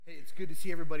good to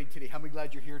see everybody today. How many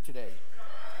glad you're here today?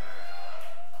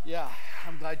 Yeah,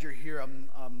 I'm glad you're here. I'm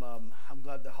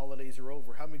glad the holidays are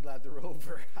over. How many glad they're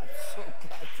over? I'm so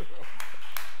glad they're over.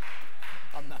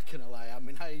 I'm not gonna lie.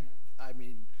 I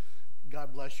mean,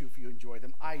 God bless you if you enjoy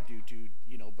them. I do too,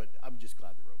 but I'm just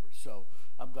glad they're over. So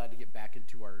I'm glad to get back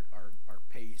into our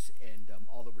pace and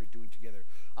all that we're doing together.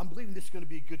 I'm believing this is going to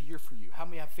be a good year for you. How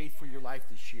many have faith for your life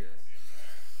this year?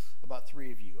 About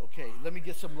 3 of you. Okay, let me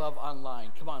get some love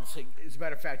online. Come on, say, as a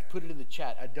matter of fact, put it in the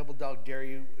chat. I double dog dare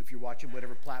you, if you're watching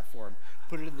whatever platform,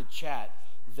 put it in the chat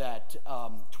that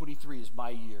 23 is my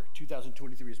year.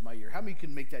 2023 is my year. How many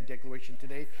can make that declaration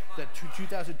today? That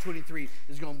 2023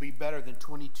 is going to be better than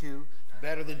 22,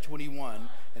 better than 21,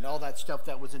 and all that stuff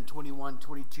that was in 21,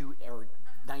 22, or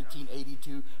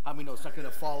 1982. How many know it's not going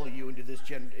to follow you into this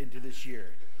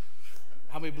year?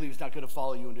 How many believe it's not going to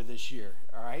follow you into this year?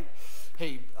 All right.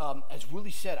 Hey, as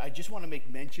Willie said, I just want to make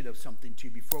mention of something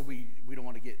too before we don't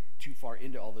want to get too far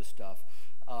into all this stuff.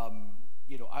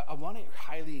 I want to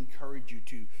highly encourage you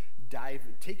to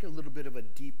take a little bit of a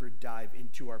deeper dive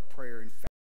into our prayer and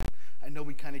fasting. I know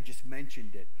we kind of just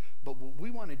mentioned it, but what we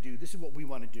want to do, this is what we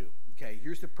want to do. Okay,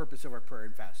 here's the purpose of our prayer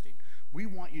and fasting. We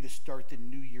want you to start the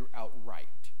new year out right.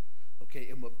 Okay,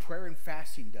 and what prayer and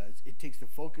fasting does, it takes the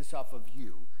focus off of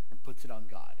you and puts it on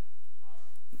God.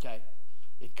 Okay?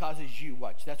 It causes you,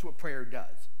 watch, that's what prayer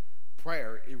does.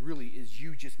 Prayer, it really is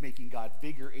you just making God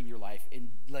bigger in your life and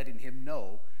letting him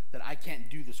know that I can't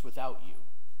do this without you.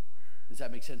 Does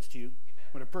that make sense to you? Amen.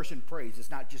 When a person prays,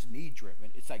 it's not just need driven.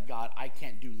 It's like, God, I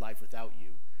can't do life without you.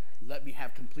 Let me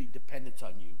have complete dependence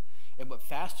on you. And what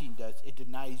fasting does, it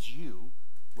denies you,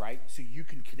 right? So you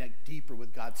can connect deeper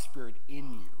with God's Spirit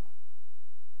in you.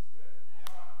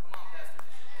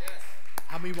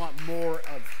 How many want more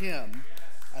of him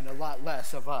and a lot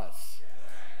less of us?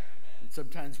 And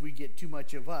sometimes we get too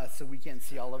much of us, so we can't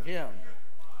see all of him.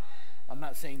 I'm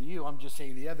not saying you, I'm just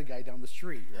saying the other guy down the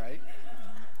street, right?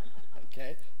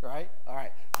 Okay, right? All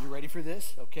right, you ready for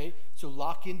this? Okay, so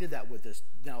lock into that with us.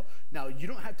 Now you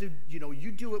don't have to,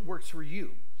 you do what works for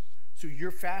you. So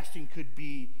your fasting could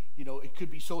be, it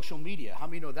could be social media. How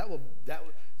many know that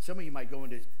some of you might go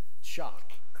into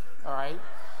shock, all right?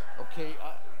 Okay,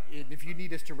 and if you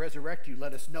need us to resurrect you,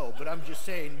 let us know. But I'm just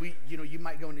saying, you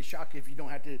might go into shock if you don't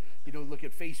have to, look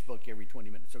at Facebook every 20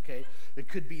 minutes, okay? It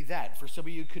could be that. For some of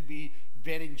you, it could be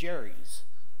Ben and Jerry's,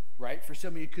 right? For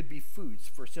some of you, it could be foods.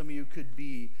 For some of you, it could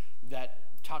be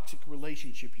that toxic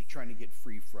relationship you're trying to get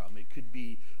free from. It could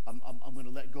be, I'm going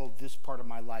to let go of this part of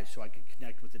my life so I can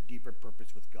connect with a deeper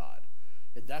purpose with God.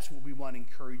 And that's what we want to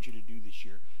encourage you to do this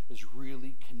year, is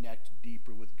really connect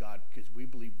deeper with God, because we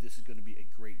believe this is going to be a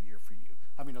great year for you.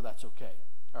 How many know that's okay?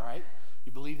 All right?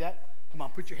 You believe that? Come on,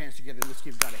 put your hands together and let's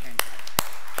give God a hand clap.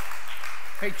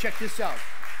 Hey, check this out.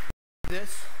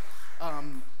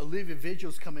 Olivia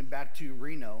Vigil's coming back to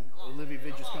Reno.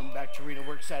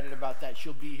 We're excited about that.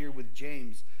 She'll be here with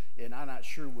James, and I'm not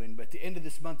sure when, but at the end of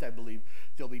this month, I believe,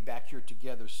 they'll be back here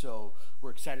together. So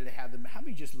we're excited to have them. How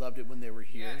many just loved it when they were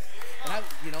here? Yes.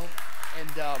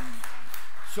 And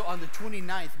so on the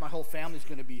 29th, my whole family's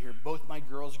going to be here. Both my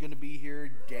girls are going to be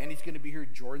here. Danny's going to be here.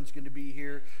 Jordan's going to be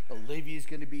here. Olivia's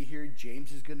going to be here.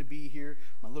 James is going to be here.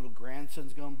 My little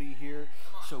grandson's going to be here.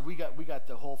 So we got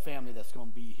the whole family that's going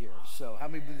to be here. So how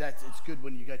many? It's good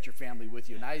when you got your family with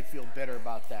you, and I feel better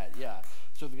about that. Yeah.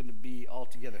 So they're going to be all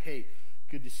together. Hey,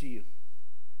 good to see you.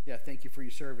 Yeah. Thank you for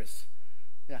your service.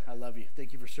 Yeah, I love you.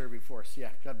 Thank you for serving for us. Yeah.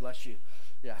 God bless you.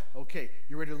 Yeah. Okay.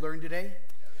 You ready to learn today?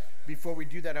 Before we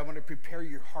do that, I want to prepare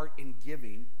your heart in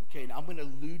giving, okay? And I'm going to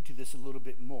allude to this a little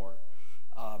bit more.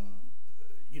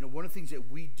 One of the things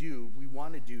that we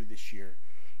want to do this year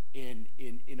in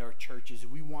our church is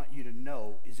we want you to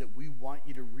know, is that we want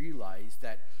you to realize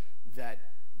that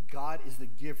God is the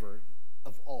giver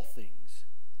of all things.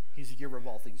 He's the giver of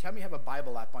all things. How many have a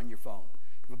Bible app on your phone?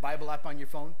 You have a Bible app on your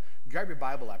phone? Grab your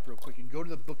Bible app real quick and go to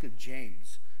the book of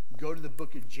James. Go to the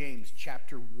book of James,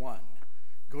 chapter 1.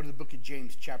 Go to the book of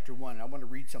James, chapter 1. And I want to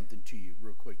read something to you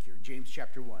real quick here. James,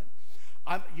 chapter 1.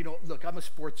 Look, I'm a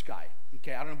sports guy.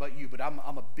 Okay, I don't know about you, but I'm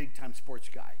a big-time sports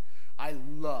guy. I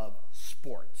love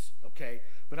sports. Okay,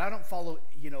 but I don't follow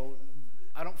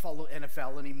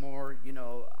NFL anymore.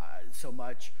 So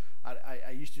much.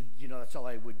 I used to. That's all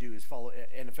I would do is follow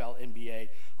NFL, NBA.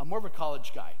 I'm more of a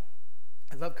college guy.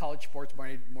 I love college sports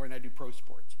more than I do pro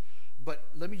sports. But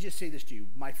let me just say this to you: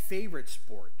 my favorite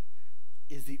sport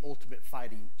is the Ultimate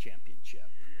Fighting Championship.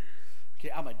 Okay,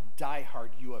 I'm a diehard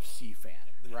UFC fan,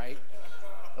 right?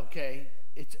 Okay,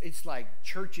 it's like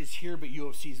church is here, but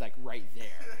UFC is like right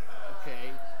there.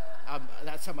 Okay,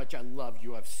 that's how much I love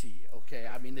UFC. Okay,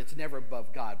 I mean it's never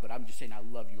above God, but I'm just saying I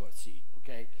love UFC.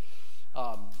 Okay,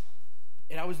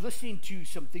 And I was listening to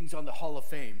some things on the Hall of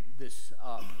Fame this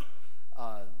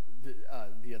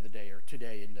the other day or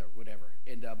today and whatever.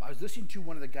 And I was listening to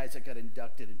one of the guys that got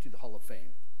inducted into the Hall of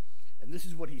Fame. And this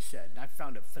is what he said, and I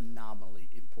found it phenomenally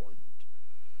important.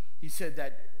 He said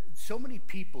that so many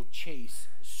people chase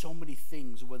so many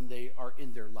things when they are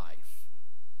in their life.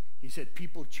 He said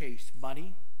people chase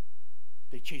money,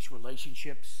 they chase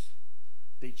relationships,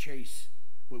 they chase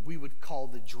what we would call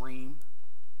the dream.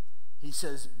 He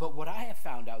says, but what I have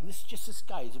found out, and this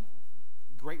guy is a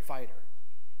great fighter.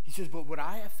 He says, but what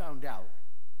I have found out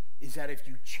is that if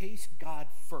you chase God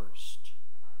first,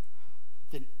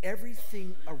 then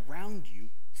everything around you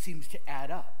seems to add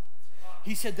up.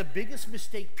 He said the biggest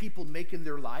mistake people make in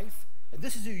their life, and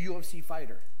this is a UFC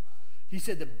fighter, he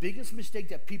said the biggest mistake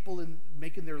that people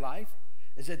make in their life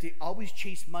is that they always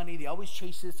chase money, they always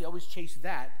chase this, they always chase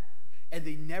that, and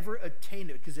they never attain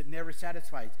it because it never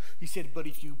satisfies. He said, but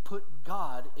if you put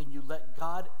God and you let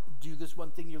God do this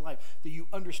one thing in your life, that you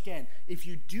understand, if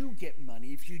you do get money,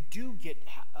 if you do get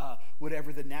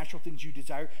whatever the natural things you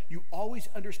desire, you always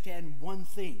understand one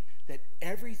thing, that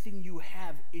everything you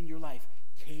have in your life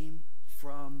came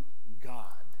from God.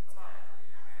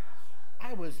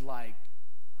 I was like,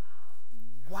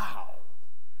 wow.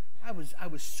 I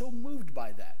was so moved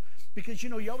by that. Because,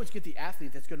 you always get the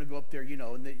athlete that's going to go up there,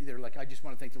 and they're like, I just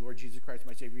want to thank the Lord Jesus Christ,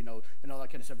 my Savior, and all that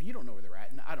kind of stuff. You don't know where they're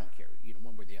at, and I don't care,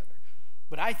 one way or the other.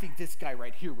 But I think this guy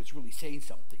right here was really saying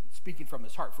something, speaking from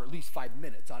his heart for at least 5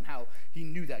 minutes on how he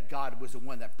knew that God was the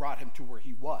one that brought him to where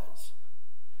he was.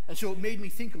 And so it made me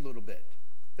think a little bit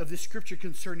of the scripture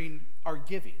concerning our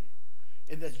giving.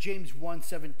 And that's James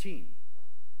 1:17.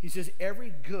 He says, every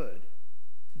good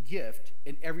gift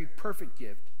and every perfect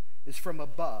gift is from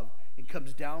above and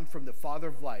comes down from the Father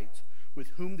of lights, with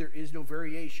whom there is no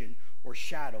variation or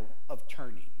shadow of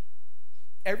turning.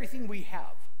 Everything we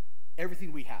have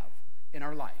in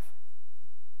our life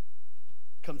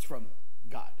comes from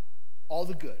God. All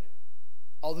the good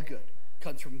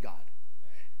comes from God.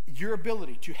 Your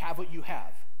ability to have what you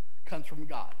have comes from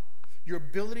God. Your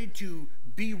ability to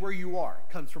be where you are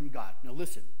comes from God. Now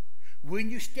listen,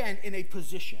 when you stand in a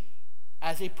position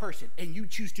as a person and you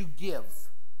choose to give,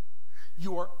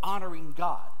 you are honoring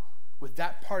God with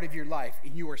that part of your life,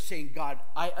 and you are saying, God,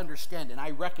 I understand and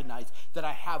I recognize that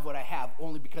I have what I have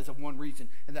only because of one reason,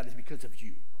 and that is because of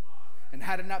you. And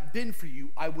had it not been for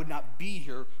you, I would not be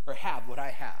here or have what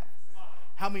I have.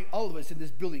 How many all of us in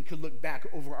this building could look back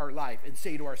over our life and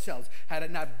say to ourselves, had it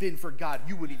not been for God,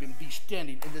 you would even be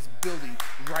standing in this building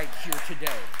right here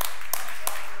today.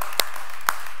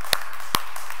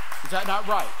 Is that not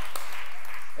right?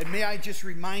 And may I just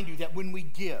remind you that when we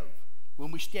give, when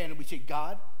we stand and we say,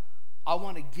 God, I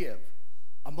want to give.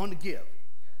 I'm going to give.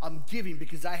 I'm giving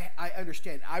because I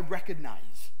understand. I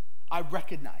recognize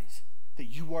that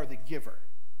you are the giver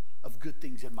of good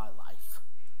things in my life.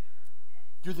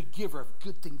 You're the giver of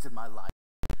good things in my life.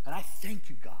 And I thank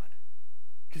you, God,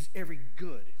 because every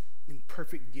good and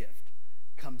perfect gift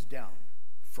comes down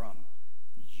from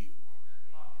you.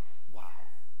 Wow.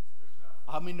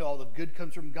 How many know all the good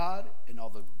comes from God and all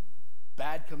the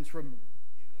bad comes from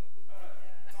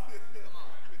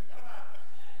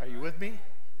Are you with me?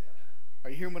 Are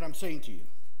you hearing what I'm saying to you?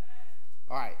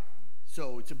 All right.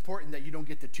 So it's important that you don't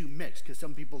get the two mixed, because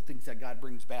some people think that God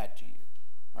brings bad to you.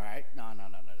 All right? No.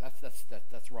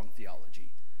 That's wrong theology.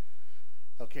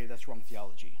 Okay, that's wrong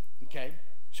theology. Okay?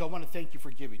 So I want to thank you for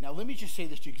giving. Now let me just say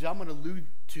this to you, because I'm going to allude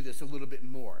to this a little bit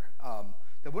more.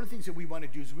 That one of the things that we want to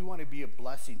do is we want to be a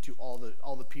blessing to all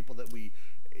the people that we,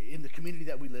 in the community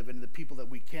that we live in, and the people that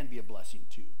we can be a blessing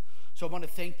to. So I want to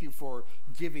thank you for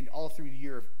giving all through the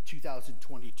year of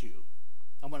 2022.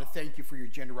 I want to thank you for your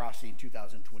generosity in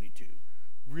 2022.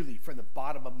 Really, from the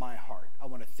bottom of my heart, I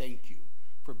want to thank you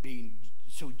for being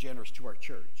so generous to our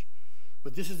church.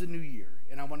 But this is a new year,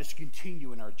 and I want us to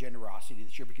continue in our generosity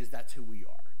this year, because that's who we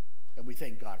are. And we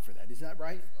thank God for that. Isn't that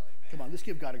right? Come on, let's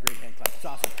give God a great hand clap. It's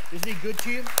awesome. Isn't he good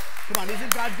to you? Come on,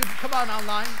 isn't God good? Come on,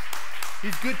 online.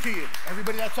 He's good to you.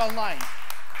 Everybody that's online,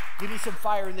 give me some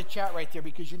fire in the chat right there,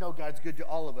 because you know God's good to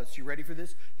all of us. You ready for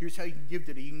this? Here's how you can give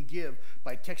today. You can give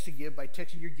by texting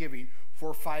your giving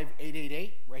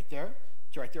 45888 right there.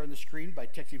 It's right there on the screen by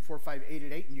texting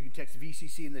 45888, and you can text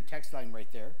VCC in the text line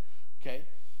right there. Okay?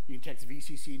 You can text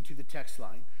VCC into the text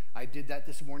line. I did that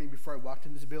this morning before I walked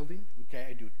in this building. Okay?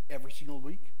 I do it every single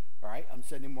week. All right? On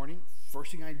Sunday morning,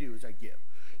 first thing I do is I give.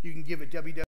 You can give at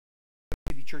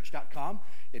www.citychurch.com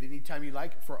at any time you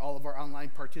like. For all of our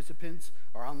online participants,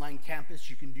 our online campus,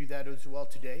 you can do that as well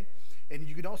today. And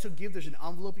you can also give. There's an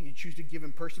envelope. You choose to give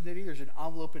in person today. There's an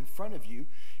envelope in front of you.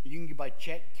 And you can give by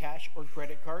check, cash, or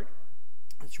credit card.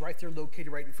 It's right there located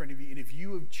right in front of you. And if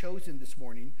you have chosen this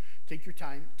morning, take your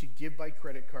time to give by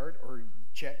credit card or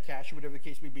check, cash, or whatever the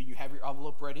case may be. You have your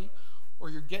envelope ready or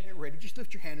you're getting it ready. Just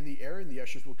lift your hand in the air and the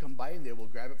ushers will come by and they will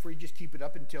grab it for you. Just keep it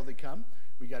up until they come.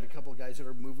 We got a couple of guys that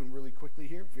are moving really quickly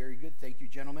here. Very good. Thank you,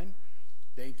 gentlemen.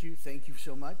 Thank you. Thank you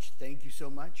so much. Thank you so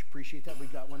much. Appreciate that. We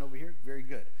got one over here. Very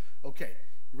good. Okay.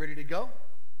 You ready to go?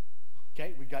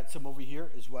 Okay. We got some over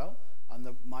here as well on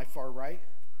my far right.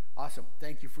 Awesome.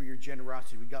 Thank you for your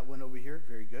generosity. We got one over here.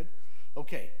 Very good.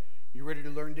 Okay. You ready to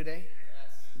learn today?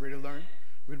 Yes. Ready to learn?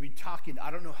 We're going to be talking.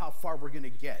 I don't know how far we're going to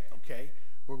get, okay?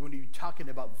 We're going to be talking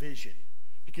about vision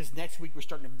because next week we're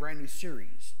starting a brand new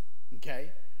series,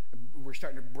 okay? We're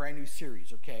starting a brand new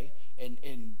series, okay?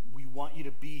 And we want you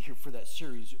to be here for that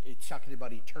series. It's talking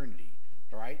about eternity,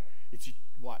 all right? It's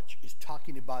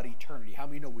talking about eternity. How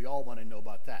many know we all want to know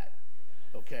about that?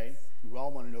 Okay? We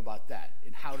all want to know about that.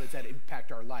 And how does that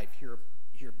impact our life here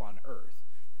upon earth?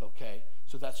 Okay?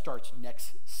 So that starts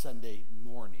next Sunday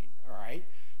morning, all right?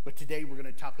 But today we're going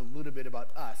to talk a little bit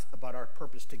about us, about our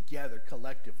purpose together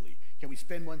collectively. Can we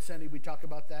spend one Sunday we talk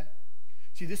about that?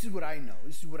 See, this is what I know.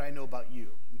 This is what I know about you,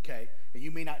 okay? And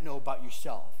you may not know about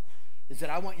yourself. Is that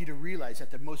I want you to realize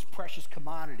that the most precious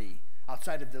commodity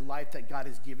outside of the life that God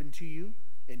has given to you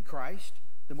in Christ,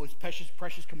 the most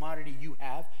precious commodity you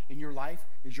have in your life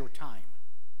is your time.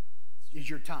 Is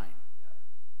your time.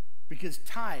 Because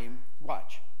time,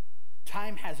 watch,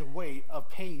 time has a way of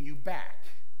paying you back.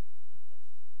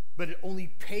 But it only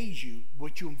pays you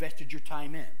what you invested your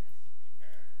time in.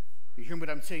 You hear what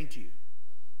I'm saying to you?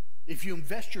 If you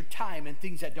invest your time in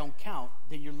things that don't count,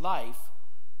 then your life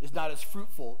is not as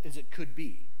fruitful as it could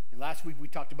be. And last week we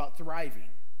talked about thriving.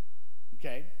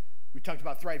 Okay? We talked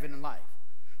about thriving in life.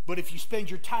 But if you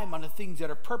spend your time on the things that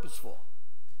are purposeful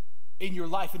in your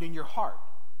life and in your heart,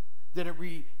 then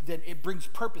it brings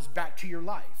purpose back to your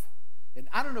life. And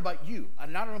I don't know about you,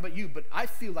 but I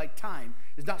feel like time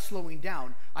is not slowing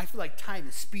down. I feel like time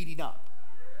is speeding up.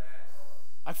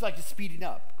 I feel like it's speeding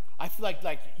up. I feel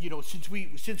like you know, since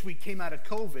we came out of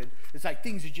COVID, it's like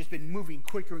things have just been moving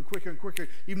quicker and quicker and quicker.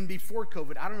 Even before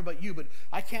COVID, I don't know about you, but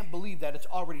I can't believe that it's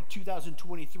already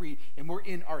 2023 and we're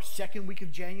in our second week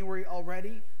of January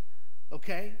already.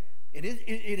 Okay, it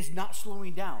is not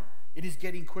slowing down. It is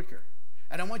getting quicker.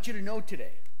 And I want you to know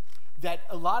today that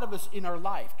a lot of us in our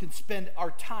life can spend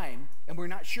our time and we're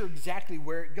not sure exactly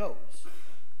where it goes.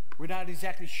 We're not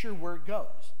exactly sure where it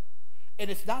goes. And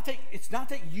it's not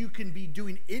that you can be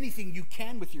doing anything you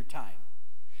can with your time.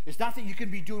 It's not that you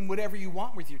can be doing whatever you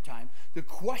want with your time. The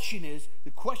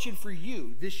question for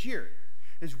you this year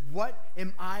is, what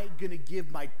am I going to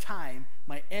give my time,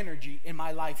 my energy, and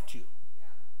my life to?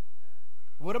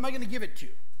 What am I going to give it to?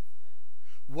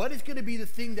 What is going to be the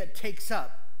thing that takes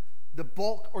up the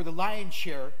bulk or the lion's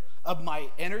share of my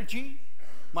energy,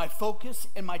 my focus,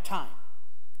 and my time?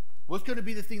 What's going to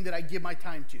be the thing that I give my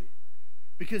time to?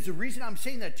 Because the reason I'm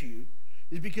saying that to you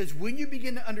is because when you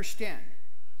begin to understand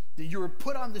that you were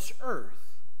put on this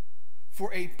earth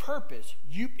for a purpose,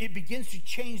 it begins to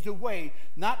change the way,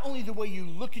 not only the way you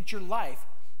look at your life,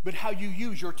 but how you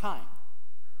use your time.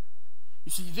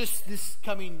 You see, this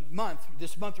coming month,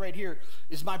 this month right here,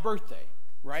 is my birthday,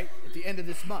 right? At the end of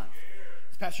this month.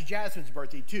 It's Pastor Jasmine's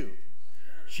birthday too.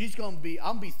 I'm going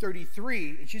to be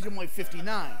 33, and she's going to be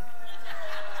 59.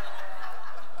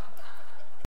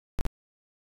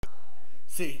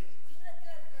 See,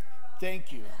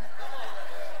 thank you.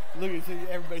 Look at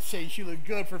everybody saying she looked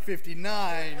good for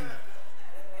 59.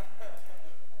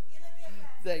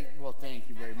 Thank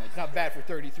you very much. Not bad for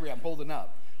 33. I'm holding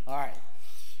up. All right.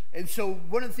 And so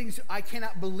one of the things I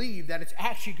cannot believe that it's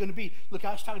actually going to be, look,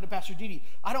 I was talking to Pastor Didi.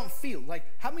 I don't feel like,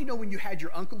 how many know when you had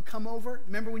your uncle come over?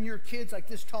 Remember when you were kids like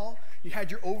this tall? You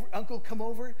had your uncle come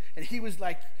over and he was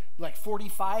like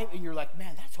 45 and you're like,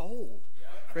 man, that's old.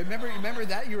 Remember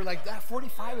that? You were like, that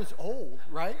 45 is old,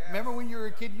 right? Remember when you were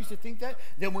a kid, you used to think that?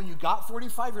 Then when you got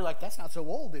 45, you're like, that's not so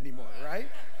old anymore, right?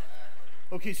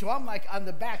 Okay, so I'm like on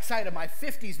the backside of my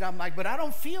 50s, and I'm like, but I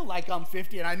don't feel like I'm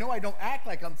 50, and I know I don't act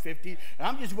like I'm 50, and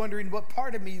I'm just wondering what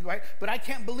part of me, right? But I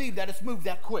can't believe that it's moved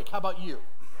that quick. How about you?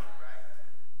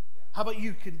 How about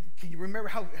you? Can you remember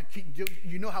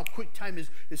you know how quick time is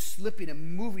slipping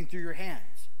and moving through your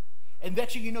hands? And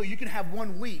next thing you know, you can have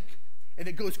 1 week, and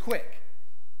it goes quick.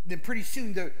 Then pretty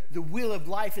soon the wheel of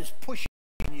life is pushing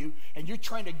you, and you're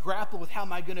trying to grapple with how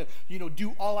am I going to,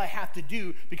 do all I have to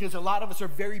do, because a lot of us are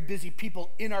very busy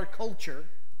people in our culture.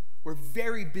 We're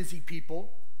very busy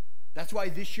people. That's why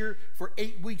this year for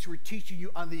 8 weeks we're teaching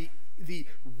you on the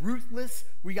ruthless.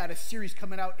 We got a series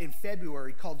coming out in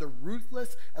February called The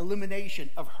Ruthless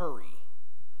Elimination of Hurry.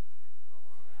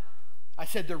 I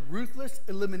said the ruthless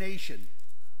elimination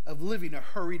of living a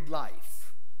hurried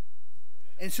life.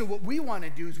 And so what we want to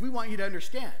do is we want you to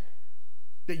understand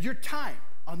that your time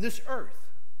on this earth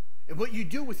and what you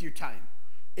do with your time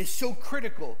is so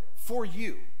critical for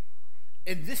you.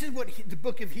 And this is what the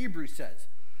book of Hebrews says.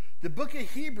 The book of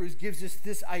Hebrews gives us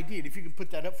this idea. And if you can put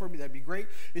that up for me, that'd be great.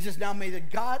 It says, now may the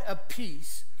God of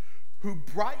peace, who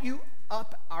brought you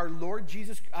up our Lord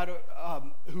Jesus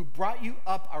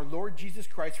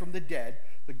Christ from the dead,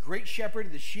 the great shepherd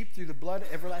of the sheep through the blood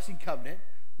of everlasting covenant.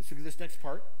 Let's look at this next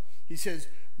part. He says,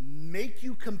 make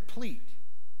you complete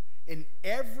in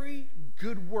every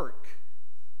good work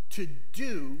to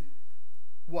do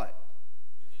what?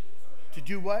 To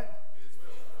do what?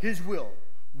 His will.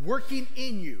 Working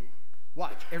in you.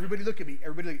 Watch. Everybody look at me.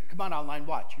 Everybody look. Come on, online.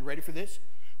 Watch. You ready for this?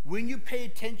 When you pay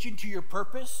attention to your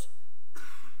purpose,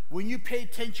 when you pay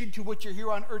attention to what you're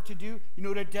here on earth to do, you know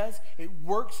what it does? It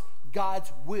works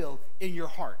God's will in your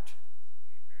heart.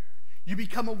 You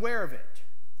become aware of it.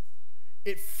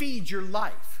 It feeds your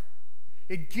life.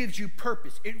 It gives you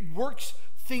purpose. It works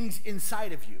things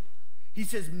inside of you. He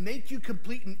says, make you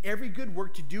complete in every good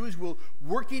work to do his will,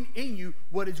 working in you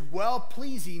what is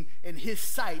well-pleasing in his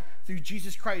sight through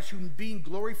Jesus Christ, whom being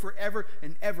glory forever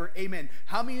and ever. Amen.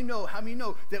 How many know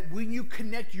that when you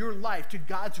connect your life to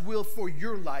God's will for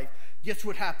your life, guess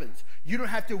what happens? You don't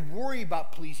have to worry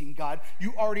about pleasing God.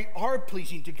 You already are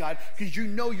pleasing to God because you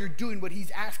know you're doing what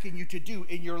he's asking you to do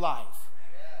in your life.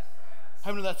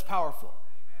 How many know that's powerful?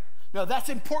 Now, that's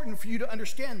important for you to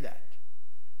understand that.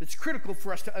 It's critical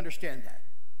for us to understand that,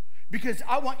 because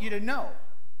I want you to know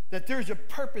that there's a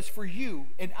purpose for you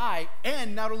and I,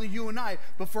 and not only you and I,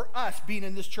 but for us being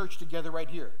in this church together right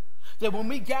here. That when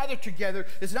we gather together,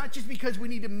 it's not just because we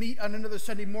need to meet on another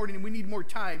Sunday morning and we need more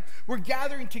time. We're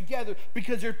gathering together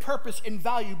because there's purpose and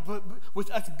value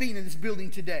with us being in this building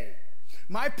today.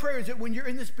 My prayer is that when you're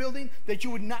in this building, that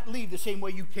you would not leave the same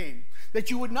way you came. That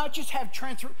you would not just have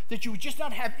that you would just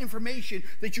not have information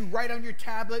that you write on your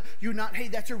tablet. You not, hey,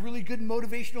 that's a really good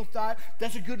motivational thought.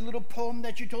 That's a good little poem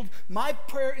that you told. My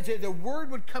prayer is that the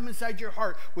word would come inside your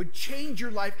heart, would change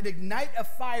your life and ignite a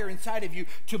fire inside of you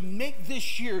to make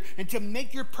this year and to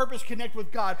make your purpose connect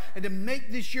with God and to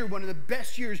make this year one of the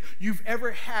best years you've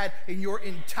ever had in your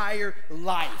entire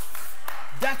life.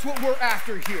 That's what we're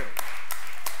after here.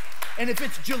 And if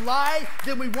it's July,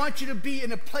 then we want you to be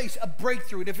in a place of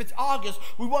breakthrough. And if it's August,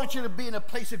 we want you to be in a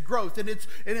place of growth. And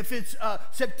if it's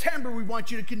September, we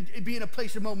want you to be in a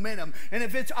place of momentum. And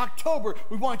if it's October,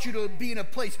 we want you to be in a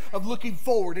place of looking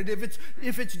forward. And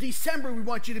if it's December, we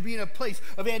want you to be in a place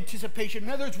of anticipation. In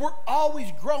other words, we're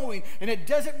always growing, and it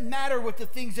doesn't matter what the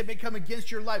things that may come against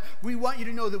your life. We want you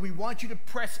to know that we want you to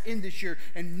press in this year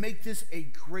and make this a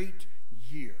great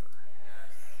year.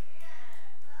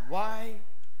 Why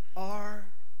are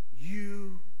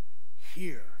you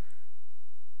here?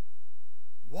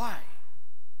 Why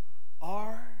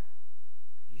are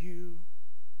you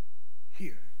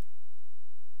here?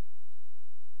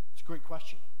 It's a great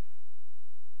question.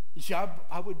 You see, I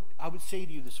would say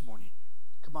to you this morning,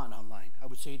 come on online, I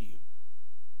would say to you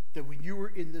that when you were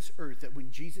in this earth, that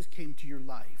when Jesus came to your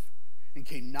life and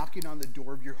came knocking on the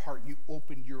door of your heart, you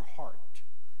opened your heart,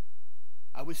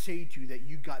 I would say to you that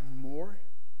you got more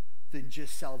than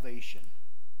just salvation.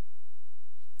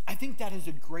 I think that is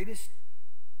the greatest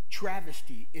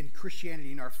travesty in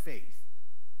Christianity, in our faith,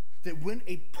 that when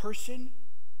a person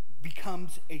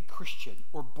becomes a Christian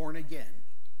or born again,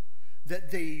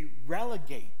 that they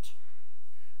relegate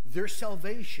their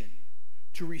salvation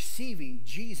to receiving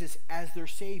Jesus as their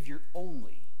Savior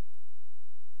only.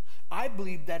 I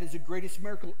believe that is the greatest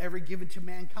miracle ever given to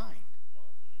mankind.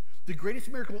 The greatest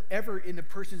miracle ever in a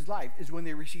person's life is when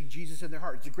they receive Jesus in their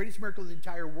heart. It's the greatest miracle in the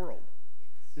entire world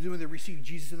is when they receive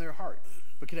Jesus in their heart.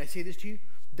 But can I say this to you?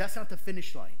 That's not the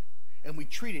finish line. And we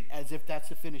treat it as if that's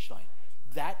the finish line.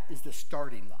 That is the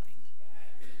starting line.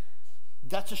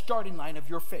 That's the starting line of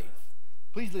your faith.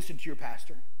 Please listen to your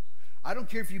pastor. I don't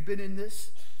care if you've been in this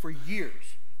for years.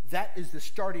 That is the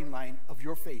starting line of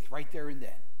your faith right there and then.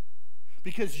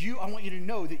 Because I want you to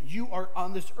know that you are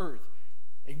on this earth.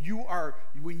 And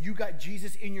when you got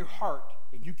Jesus in your heart,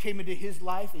 and you came into his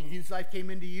life, and his life came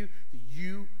into you, that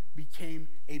you became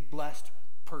a blessed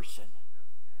person.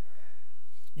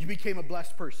 You became a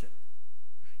blessed person.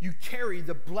 You carry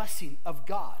the blessing of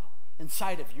God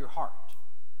inside of your heart.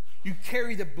 You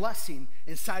carry the blessing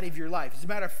inside of your life. As a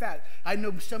matter of fact, I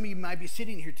know some of you might be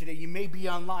sitting here today. You may be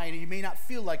online, and you may not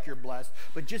feel like you're blessed.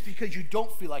 But just because you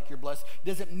don't feel like you're blessed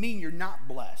doesn't mean you're not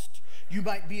blessed. You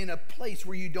might be in a place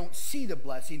where you don't see the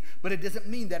blessing, but it doesn't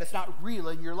mean that it's not real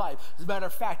in your life. As a matter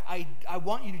of fact, I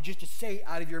want you to just to say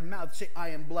out of your mouth, say, I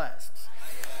am blessed.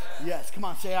 Yes, come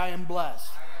on, say, I am blessed.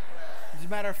 As a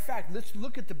matter of fact, let's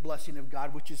look at the blessing of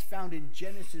God, which is found in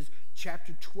Genesis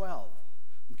chapter 12.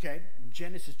 Okay,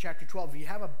 Genesis chapter 12. If you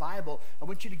have a Bible, I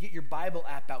want you to get your Bible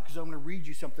app out because I'm going to read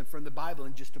you something from the Bible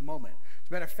in just a moment. As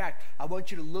a matter of fact, I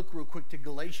want you to look real quick to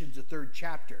Galatians, the 3rd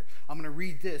chapter. I'm going to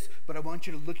read this, but I want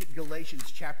you to look at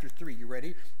Galatians chapter 3. You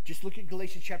ready? Just look at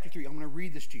Galatians chapter 3. I'm going to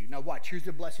read this to you. Now watch. Here's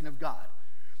the blessing of God.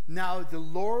 Now the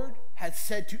Lord had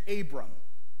said to Abram,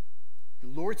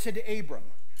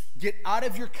 get out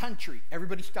of your country.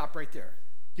 Everybody stop right there.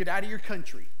 Get out of your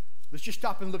country. Let's just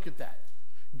stop and look at that.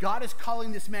 God is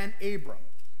calling this man Abram,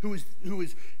 who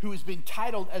has been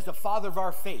titled as the father of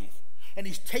our faith. And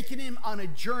he's taking him on a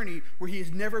journey where he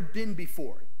has never been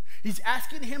before. He's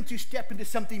asking him to step into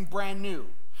something brand new.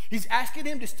 He's asking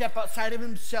him to step outside of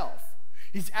himself.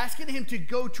 He's asking him to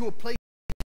go to a place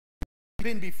he's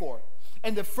never been before.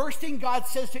 And the first thing God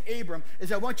says to Abram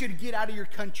is, I want you to get out of your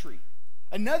country.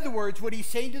 In other words, what he's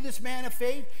saying to this man of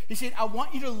faith, he's saying, I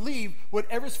want you to leave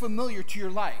whatever's familiar to your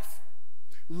life.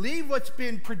 Leave what's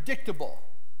been predictable.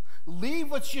 Leave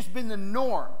what's just been the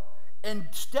norm and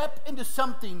step into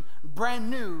something brand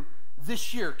new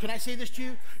this year. Can I say this to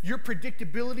you? Your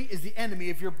predictability is the enemy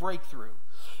of your breakthrough.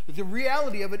 The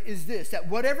reality of it is this, that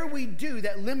whatever we do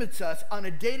that limits us on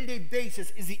a day-to-day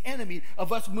basis is the enemy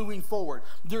of us moving forward.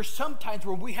 There's some times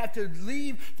where we have to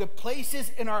leave the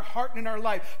places in our heart and in our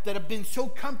life that have been so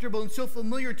comfortable and so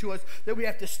familiar to us that we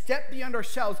have to step beyond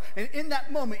ourselves. And in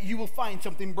that moment, you will find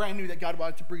something brand new that God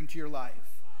wants to bring to your life.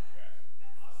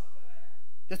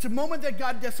 That's a moment that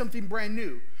God does something brand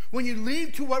new. When you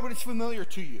leave to what is familiar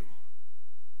to you,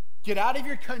 get out of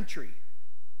your country.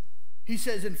 He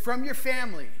says, and from your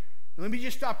family. Let me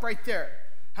just stop right there.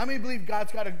 How many believe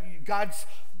God's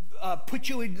put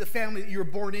you into the family that you were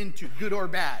born into, good or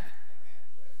bad?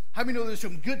 How many know there's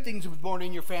some good things that was born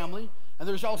in your family, and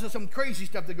there's also some crazy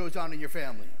stuff that goes on in your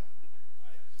family?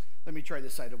 Let me try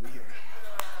this side over here.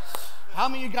 How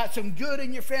many of you got some good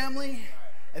in your family,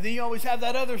 and then you always have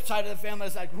that other side of the family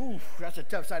that's like, ooh, that's a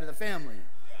tough side of the family.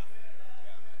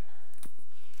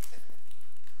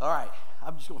 All right,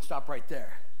 I'm just going to stop right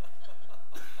there.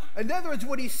 In other words,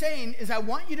 what he's saying is, I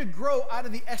want you to grow out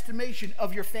of the estimation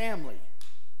of your family.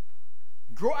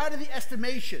 Grow out of the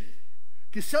estimation.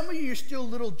 Because some of you are still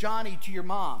little Johnny to your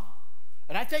mom.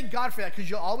 And I thank God for that, because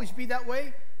you'll always be that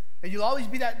way. And you'll always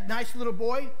be that nice little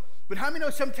boy. But how many know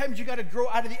sometimes you got to grow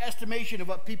out of the estimation of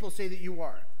what people say that you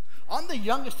are? I'm the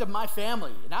youngest of my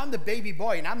family, and I'm the baby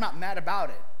boy, and I'm not mad about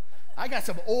it. I got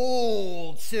some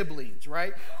old siblings,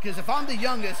 right? Because if I'm the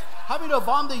youngest, how many know if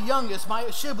I'm the youngest, my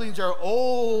siblings are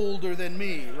older than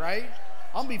me, right?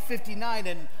 I'll be 59,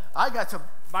 and I got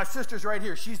my sister's right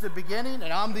here. She's the beginning,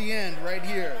 and I'm the end right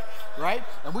here, right?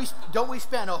 And we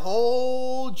span a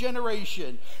whole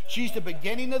generation. She's the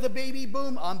beginning of the baby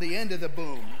boom, I'm the end of the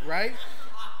boom, right?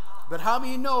 But how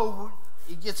many know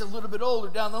it gets a little bit older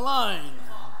down the line,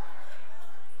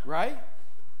 right?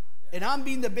 And I'm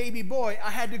being the baby boy,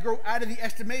 I had to grow out of the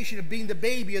estimation of being the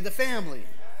baby of the family.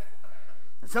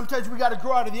 And sometimes we got to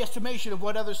grow out of the estimation of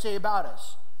what others say about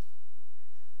us.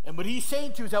 And what he's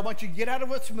saying to us, I want you to get out of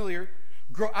what's familiar,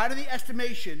 grow out of the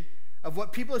estimation of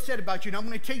what people have said about you, and I'm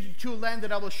going to take you to a land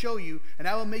that I will show you, and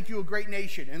I will make you a great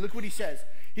nation. And look what he says.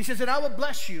 He says, and I will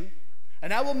bless you,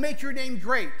 and I will make your name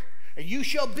great, and you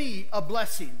shall be a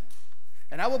blessing.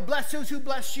 And I will bless those who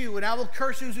bless you, and I will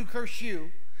curse those who curse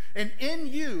you. And in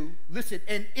you, listen,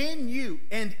 and in you,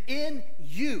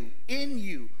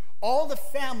 all the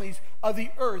families of the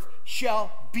earth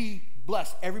shall be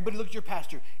blessed. Everybody look at your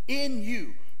pastor. In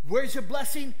you. Where's the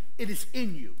blessing? It is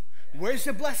in you. Where's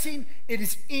the blessing? It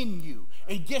is in you.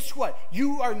 And guess what?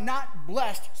 You are not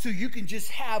blessed so you can just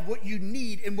have what you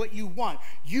need and what you want.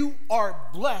 You are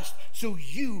blessed so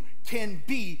you can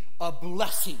be a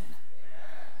blessing.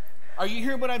 Are you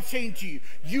hearing what I'm saying to you?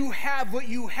 You have what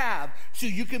you have so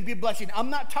you can be a blessing.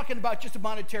 I'm not talking about just the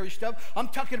monetary stuff. I'm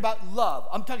talking about love.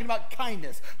 I'm talking about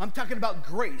kindness. I'm talking about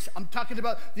grace. I'm talking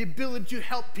about the ability to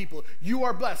help people. You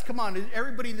are blessed. Come on,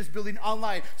 everybody in this building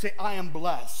online, say, I am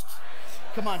blessed.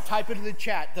 Come on, type it in the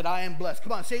chat that I am blessed.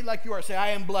 Come on, say it like you are. Say,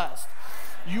 I am blessed.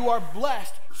 You are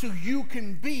blessed so you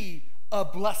can be a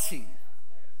blessing.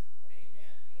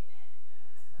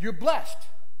 You're blessed.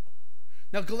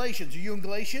 Now, Galatians, are you in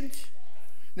Galatians?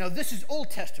 Now, this is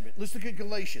Old Testament. Let's look at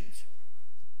Galatians.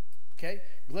 Okay,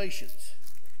 Galatians.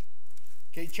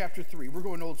 Okay, chapter 3. We're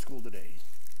going old school today.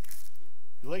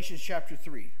 Galatians chapter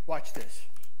 3. Watch this.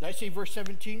 Did I say verse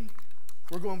 17?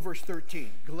 We're going verse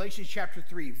 13. Galatians chapter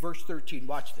 3, verse 13.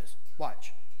 Watch this.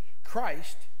 Watch.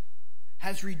 Christ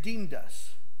has redeemed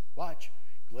us. Watch.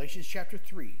 Galatians chapter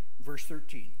 3, verse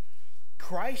 13.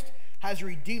 Christ has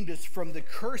redeemed us from the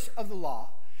curse of the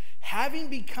law, having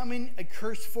becoming a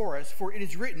curse for us, for it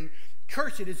is written,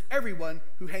 cursed is everyone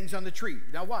who hangs on the tree.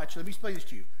 Now watch, let me explain this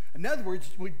to you. In other words,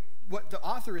 what the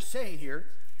author is saying here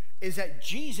is that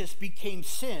Jesus became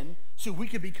sin so we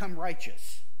could become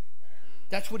righteous.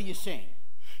 That's what he is saying.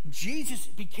 Jesus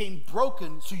became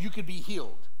broken so you could be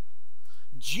healed.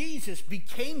 Jesus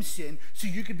became sin so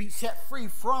you could be set free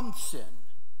from sin.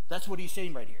 That's what he's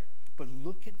saying right here. But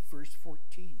look at verse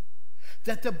 14.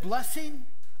 That the blessing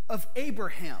of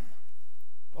Abraham,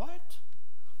 what?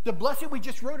 The blessing we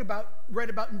just read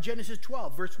about in Genesis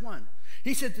 12, verse 1.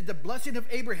 He said that the blessing of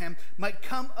Abraham might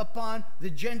come upon the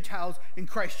Gentiles in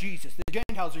Christ Jesus. The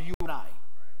Gentiles are you and I.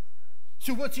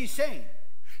 So what's he saying?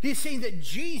 He's saying that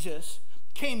Jesus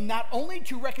came not only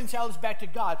to reconcile us back to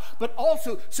God, but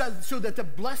also so that the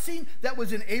blessing that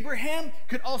was in Abraham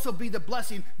could also be the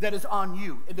blessing that is on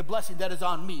you and the blessing that is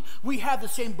on me. We have the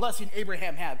same blessing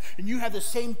Abraham had, and you have the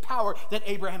same power that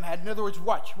Abraham had. In other words,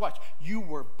 watch. You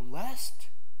were blessed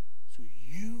so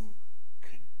you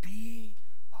could be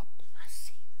a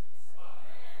blessing.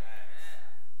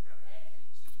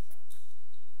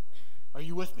 Are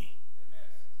you with me?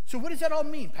 So what does that all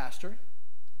mean, Pastor?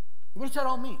 What does that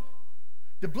all mean?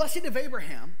 The blessing of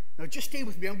Abraham, now just stay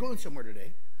with me, I'm going somewhere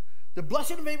today. The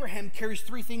blessing of Abraham carries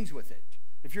three things with it.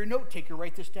 If you're a note taker,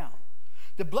 write this down.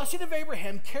 The blessing of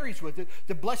Abraham carries with it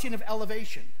the blessing of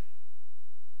elevation.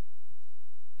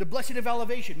 The blessing of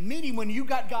elevation, meaning when you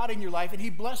got God in your life and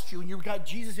he blessed you and you got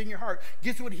Jesus in your heart,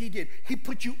 guess what he did? He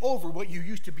put you over what you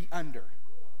used to be under.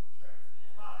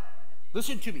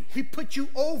 Listen to me. He put you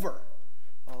over.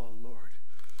 Oh, Lord.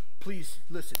 Please,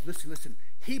 listen.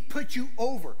 He put you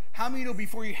over. How many know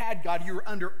before you had God, you were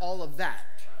under all of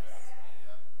that?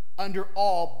 Under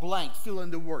all blank, fill in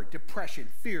the word. Depression,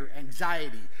 fear,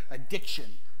 anxiety, addiction,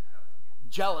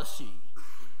 jealousy.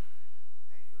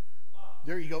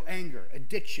 There you go, anger,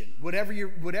 addiction,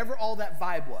 whatever all that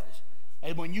vibe was.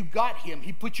 And when you got him,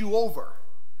 he put you over.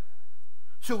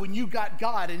 So when you got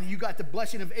God and you got the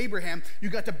blessing of Abraham, you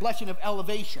got the blessing of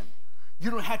elevation. You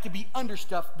don't have to be under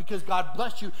stuff because God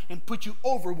blessed you and put you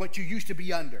over what you used to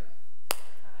be under.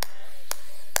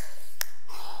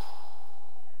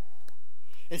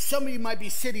 And some of you might be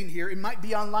sitting here, it might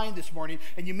be online this morning,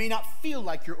 and you may not feel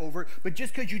like you're over, but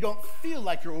just because you don't feel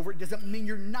like you're over it doesn't mean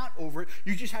you're not over it.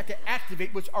 You just have to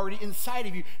activate what's already inside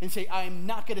of you and say, I am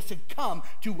not going to succumb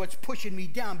to what's pushing me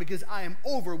down because I am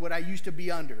over what I used to be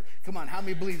under. Come on, how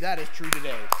many believe that is true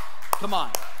today? Come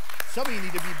on. Some of you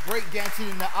need to be break dancing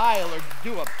in the aisle or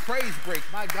do a praise break.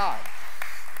 My God.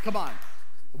 Come on.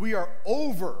 We are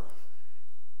over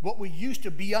what we used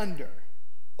to be under.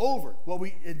 Over what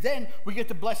and then we get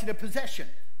the blessing of possession.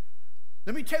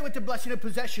 Let me tell you what the blessing of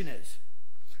possession is.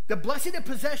 The blessing of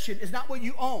possession is not what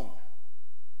you own.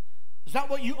 It's not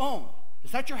what you own.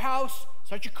 It's not your house.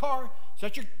 It's not your car. It's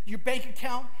not your bank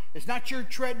account. It's not your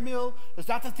treadmill. It's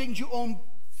not the things you own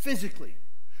physically.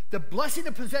 The blessing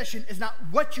of possession is not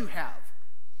what you have.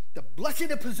 The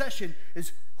blessing of possession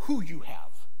is who you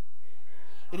have.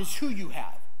 It is who you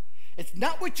have. It's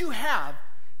not what you have,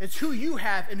 it's who you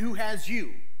have and who has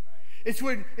you. It's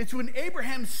when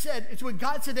Abraham said, it's when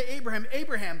God said to Abraham,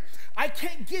 Abraham, I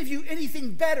can't give you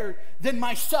anything better than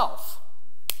myself.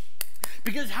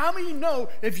 Because how many know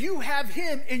if you have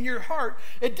him in your heart,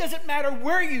 it doesn't matter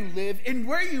where you live and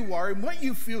where you are and what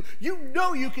you feel, you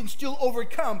know you can still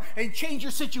overcome and change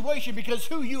your situation because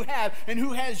who you have and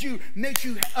who has you makes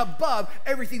you above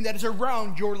everything that is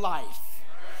around your life.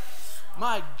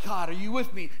 My God, are you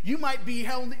with me? You might be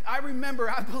held. I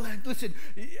remember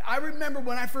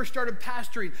when I first started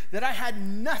pastoring that I had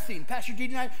nothing. Pastor Dee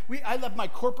and I left my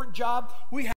corporate job.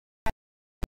 We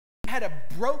had a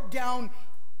broke down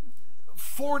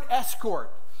Ford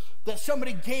Escort that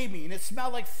somebody gave me, and it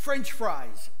smelled like French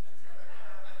fries.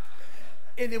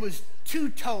 And it was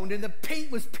two-toned, and the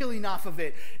paint was peeling off of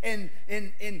it. And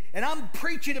I'm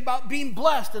preaching about being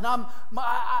blessed,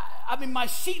 and my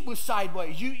seat was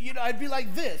sideways. You know, I'd be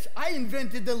like this. I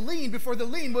invented the lean before the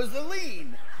lean was the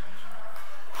lean.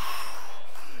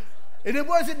 And it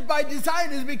wasn't by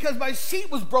design, it was because my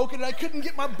seat was broken and I couldn't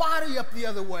get my body up the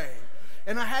other way.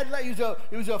 And I had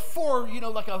it was a four,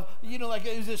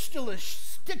 it was still a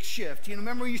stick shift.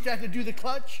 Remember we used to have to do the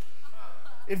clutch?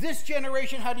 If this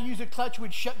generation had to use a clutch,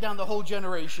 we'd shut down the whole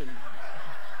generation.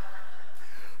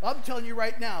 I'm telling you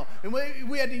right now, and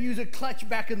we had to use a clutch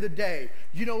back in the day.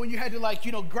 When you had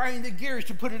to grind the gears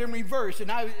to put it in reverse,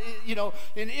 and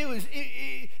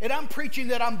and I'm preaching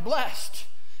that I'm blessed.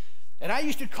 And I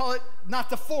used to call it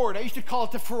not the Ford, I used to call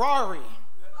it the Ferrari.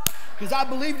 Because I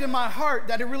believed in my heart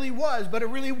that it really was, but it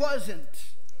really wasn't.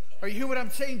 Are you hearing what I'm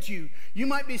saying to you? You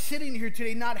might be sitting here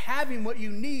today not having what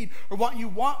you need or what you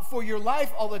want for your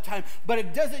life all the time, but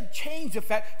it doesn't change the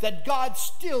fact that God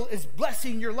still is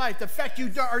blessing your life. The fact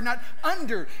you are not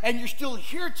under and you're still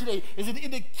here today is an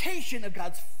indication of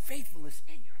God's faithfulness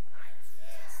in your life.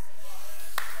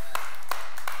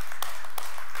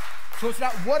 So it's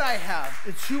not what I have,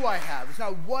 it's who I have. It's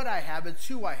not what I have, it's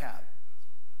who I have.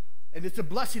 And it's a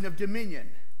blessing of dominion.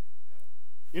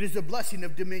 It is a blessing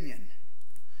of dominion.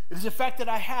 It is the fact that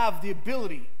I have the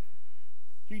ability.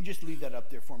 You can just leave that up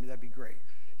there for me. That'd be great.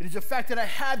 It is the fact that I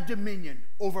have dominion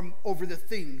over the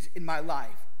things in my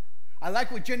life. I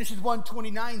like what Genesis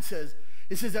 1:29 says.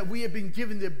 It says that we have been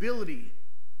given the ability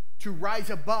to rise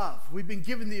above. We've been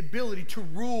given the ability to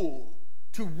rule.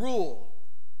 To rule.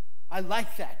 I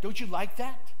like that. Don't you like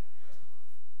that?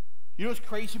 You know what's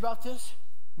crazy about this?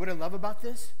 What I love about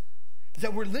this is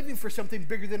that we're living for something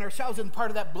bigger than ourselves. And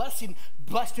part of that blessing,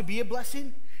 blessed to be a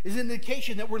blessing, is an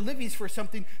indication that we're living for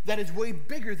something that is way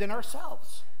bigger than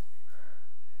ourselves.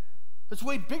 It's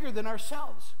way bigger than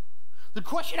ourselves. The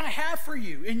question I have for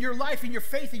you in your life, in your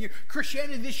faith, in your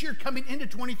Christianity this year coming into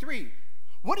 23,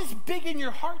 what is big in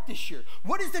your heart this year?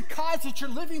 What is the cause that you're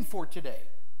living for today?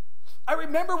 I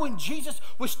remember when Jesus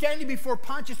was standing before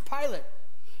Pontius Pilate,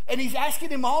 and he's asking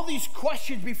him all these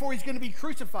questions before he's going to be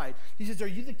crucified. He says, "Are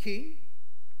you the king?"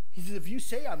 He says, "If you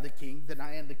say I'm the king, then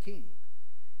I am the king."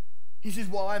 He says,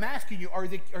 "Well, I'm asking you, are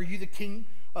you the king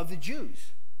of the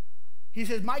Jews?" He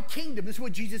says, "My kingdom," this is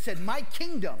what Jesus said, "my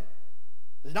kingdom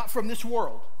is not from this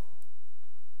world.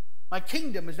 My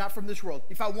kingdom is not from this world.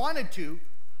 If I wanted to,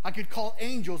 I could call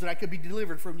angels and I could be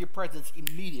delivered from your presence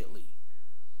immediately."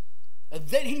 And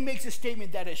then he makes a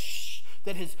statement that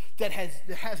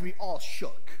has me all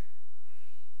shook.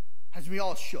 Has me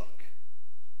all shook.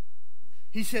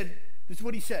 He said, this is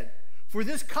what he said, "For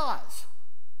this cause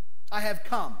I have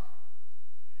come.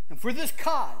 And for this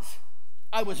cause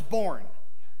I was born."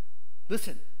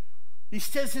 Listen, he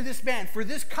says to this man, "For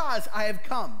this cause I have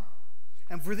come.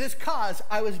 And for this cause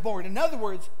I was born." In other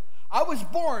words, I was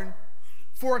born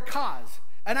for a cause.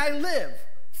 And I live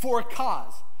for a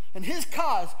cause. And his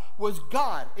cause was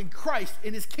God and Christ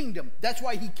in his kingdom. That's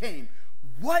why he came.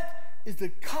 What is the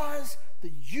cause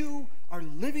that you are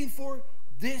living for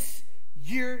this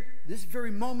year, this very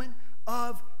moment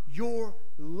of your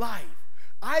life?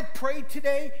 I pray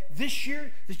today, this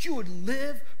year, that you would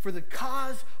live for the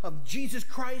cause of Jesus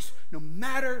Christ, no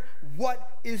matter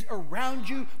what is around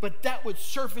you, but that would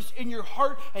surface in your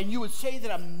heart, and you would say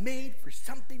that I'm made for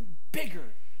something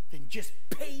bigger than just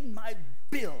paying my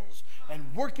bills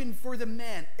and working for the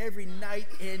man every night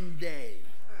and day.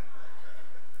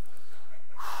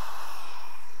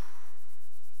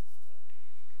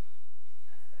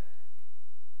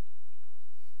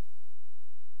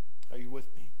 Are you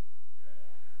with me?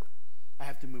 I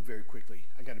have to move very quickly.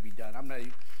 I got to be done.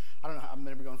 I don't know. I'm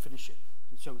never going to finish it.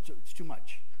 So it's too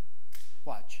much.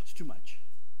 Watch. It's too much.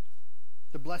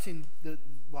 The blessing.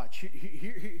 Watch.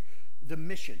 Here, the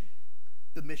mission.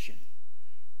 The mission.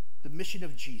 The mission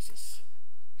of Jesus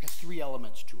has three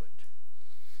elements to it.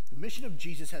 The mission of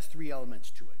Jesus has three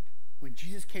elements to it. When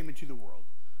Jesus came into the world,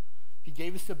 he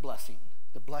gave us the blessing,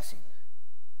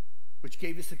 which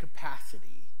gave us the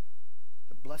capacity.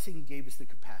 The blessing gave us the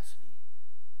capacity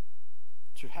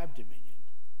to have dominion,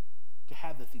 to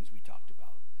have the things we talked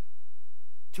about,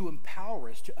 to empower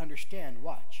us to understand,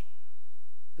 watch,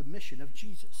 the mission of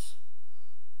Jesus.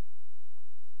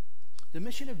 The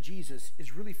mission of Jesus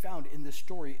is really found in this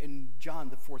story in John,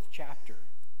 the 4th chapter.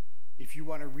 If you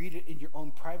want to read it in your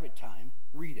own private time,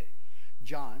 read it.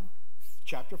 John,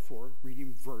 chapter 4,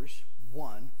 reading verse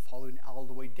 1, following all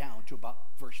the way down to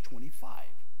about verse 25.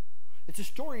 It's a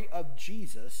story of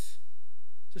Jesus.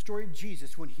 It's a story of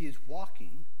Jesus when he is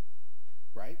walking,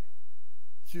 right,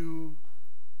 to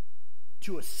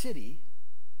a city,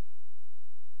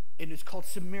 and it's called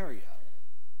Samaria.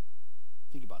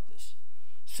 Think about this.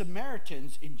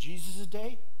 Samaritans in Jesus'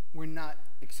 day were not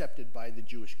accepted by the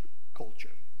Jewish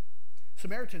culture.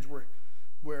 Samaritans were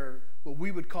what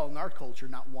we would call in our culture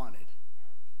not wanted.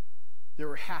 They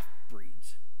were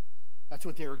half-breeds.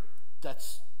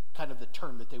 That's kind of the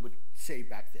term that they would say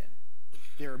back then.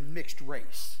 They're a mixed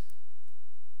race.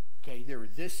 Okay, they're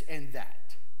this and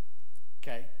that.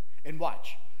 Okay? And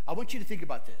watch. I want you to think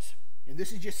about this. And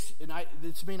this is just,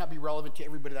 this may not be relevant to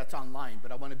everybody that's online,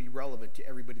 but I want to be relevant to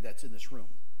everybody that's in this room.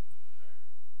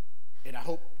 And I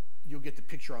hope you'll get the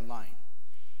picture online.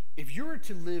 If you were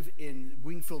to live in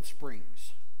Wingfield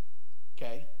Springs,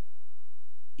 okay,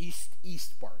 East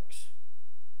Sparks,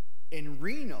 in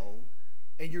Reno,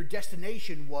 and your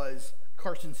destination was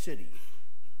Carson City,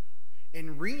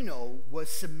 and Reno was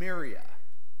Samaria,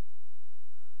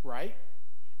 right?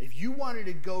 If you wanted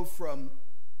to go from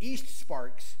East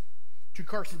Sparks to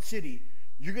Carson City,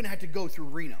 you're going to have to go through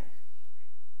Reno,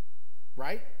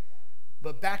 right?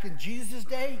 But back in Jesus'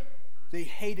 day, they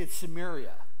hated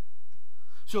Samaria.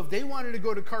 So if they wanted to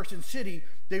go to Carson City,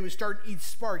 they would start East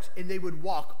Sparks, and they would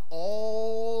walk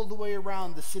all the way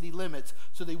around the city limits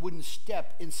so they wouldn't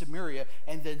step in Samaria,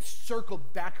 and then circle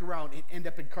back around and end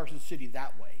up in Carson City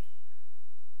that way.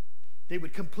 They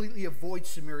would completely avoid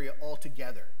Samaria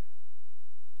altogether.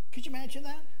 Could you imagine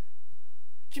that?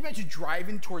 Could you imagine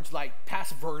driving towards like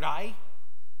past Verdi?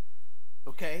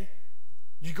 Okay?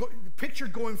 You go, picture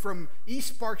going from East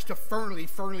Sparks to Fernley,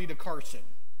 Fernley to Carson.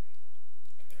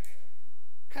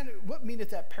 Kind of, what meaneth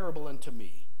that parable unto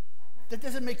me? That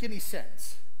doesn't make any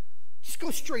sense. Just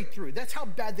go straight through. That's how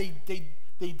bad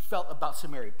they felt about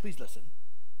Samaria. Please listen.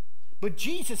 But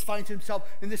Jesus finds himself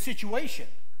in this situation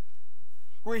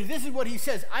where this is what he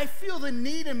says: I feel the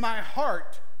need in my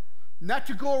heart not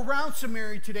to go around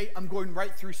Samaria today. I'm going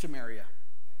right through Samaria.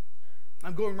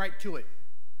 I'm going right to it.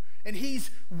 And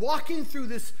he's walking through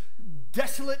this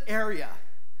desolate area,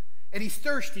 and he's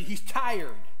thirsty, he's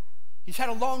tired, he's had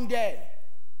a long day.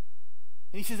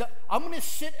 And he says, I'm going to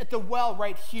sit at the well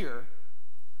right here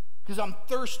because I'm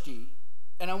thirsty,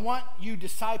 and I want you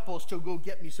disciples to go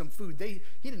get me some food. He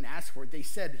didn't ask for it. They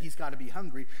said he's got to be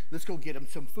hungry. Let's go get him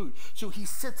some food. So he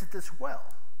sits at this well.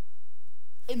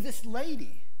 And this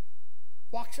lady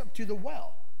walks up to the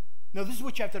well. Now, this is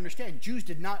what you have to understand. Jews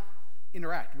did not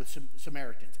interact with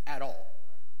Samaritans at all.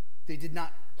 They did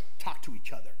not talk to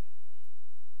each other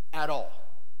at all.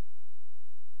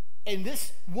 And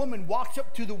this woman walks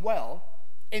up to the well,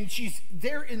 and she's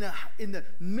there in the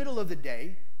middle of the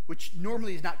day, which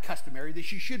normally is not customary. That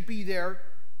she should be there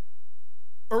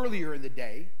earlier in the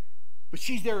day, but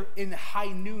she's there in the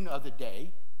high noon of the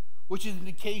day, which is an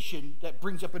indication that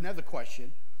brings up another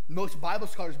question. Most Bible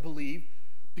scholars believe,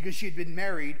 because she had been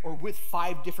married or with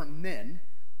 5 different men,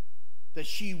 that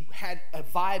she had a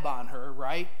vibe on her,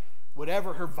 right?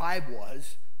 Whatever her vibe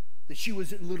was, that she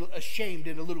was a little ashamed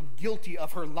and a little guilty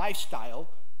of her lifestyle,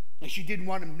 and she didn't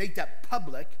want to make that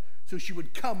public, so she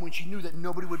would come when she knew that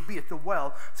nobody would be at the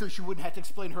well, so she wouldn't have to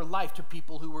explain her life to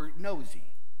people who were nosy.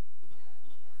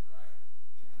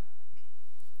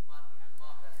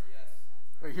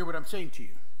 Right, hear what I'm saying to you?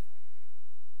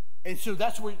 And so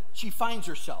that's where she finds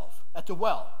herself, at the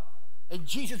well. And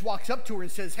Jesus walks up to her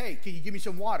and says, hey, can you give me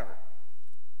some water?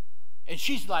 And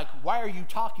she's like, why are you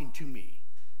talking to me?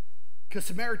 Because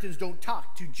Samaritans don't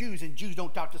talk to Jews, and Jews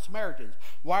don't talk to Samaritans.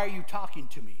 Why are you talking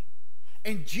to me?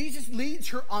 And Jesus leads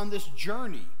her on this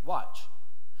journey. Watch.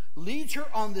 Leads her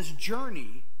on this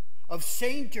journey of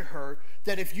saying to her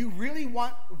that if you really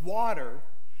want water,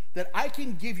 that I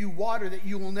can give you water that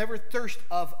you will never thirst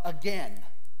of again.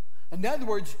 In other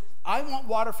words, I want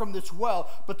water from this well,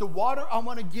 but the water I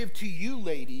want to give to you,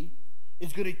 lady,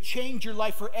 is going to change your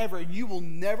life forever, and you will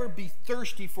never be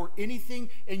thirsty for anything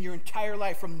in your entire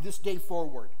life from this day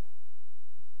forward.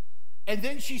 And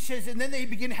then she says, and then they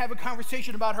begin to have a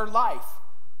conversation about her life.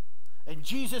 And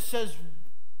Jesus says,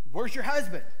 where's your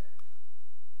husband?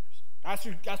 Ask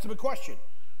him a question.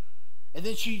 And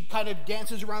then she kind of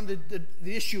dances around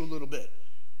the issue a little bit.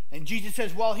 And Jesus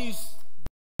says, well, he's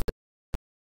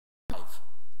 5.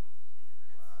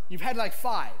 You've had like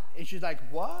 5. And she's like,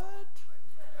 what?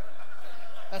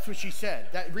 That's what she said.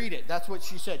 Read it. That's what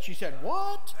she said. She said,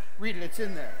 what? Read it. It's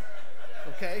in there.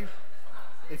 Okay?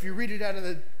 If you read it out of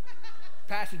the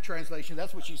Passion Translation,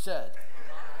 that's what she said.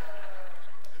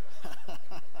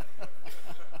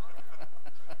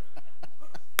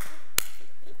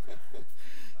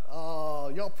 Oh,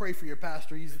 y'all pray for your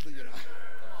pastor. He's,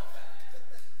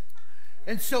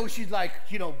 And so she's like,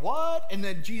 what? And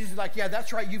then Jesus is like, yeah,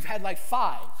 that's right. You've had like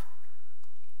 5.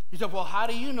 He said, well, how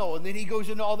do you know? And then he goes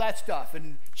into all that stuff,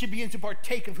 and she begins to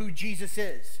partake of who Jesus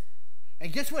is.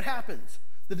 And guess what happens?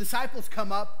 The disciples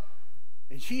come up,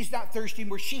 and she's not thirsty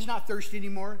anymore. She's not thirsty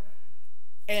anymore.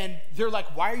 And they're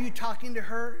like, why are you talking to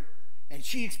her? And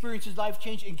she experiences life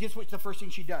change. And guess what's the first thing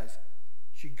she does?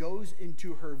 She goes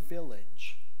into her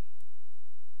village.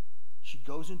 She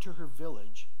goes into her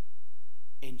village,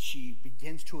 and she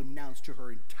begins to announce to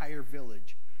her entire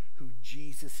village who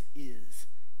Jesus is,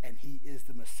 and he is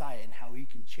the Messiah, and how he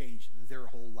can change their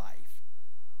whole life.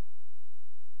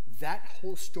 That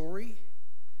whole story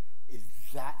is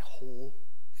that whole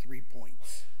 3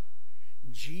 points.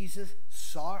 Jesus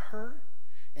saw her,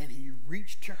 and he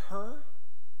reached to her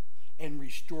and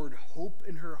restored hope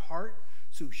in her heart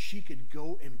so she could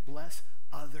go and bless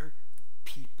other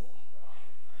people.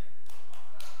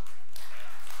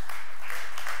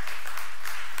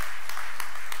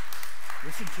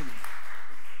 Listen to me.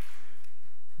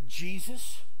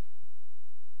 Jesus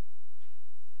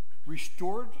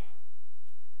restored,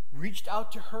 reached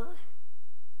out to her,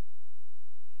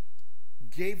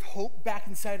 gave hope back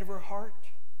inside of her heart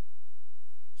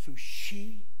so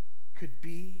she could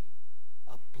be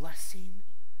a blessing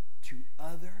to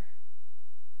other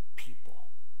people.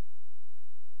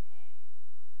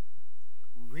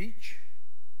 Reach,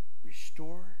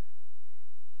 restore,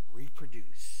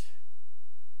 reproduce.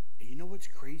 And you know what's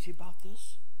crazy about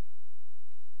this?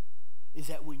 Is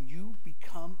that when you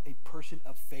become a person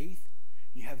of faith,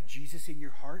 you have Jesus in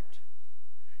your heart,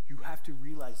 you have to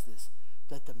realize this,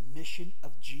 that the mission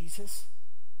of Jesus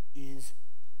is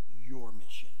your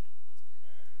mission.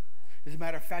 As a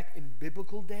matter of fact, in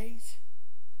biblical days,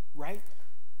 right?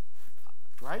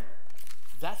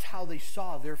 That's how they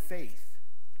saw their faith.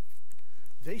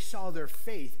 They saw their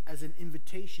faith as an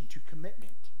invitation to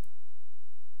commitment.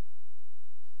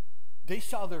 They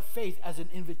saw their faith as an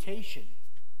invitation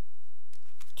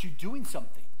to doing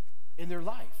something in their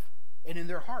life and in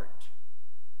their heart.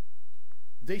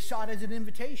 They saw it as an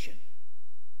invitation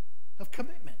of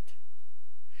commitment.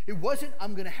 It wasn't,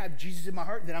 I'm going to have Jesus in my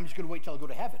heart and then I'm just going to wait till I go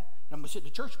to heaven and I'm going to sit in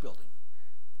the church building.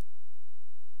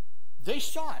 They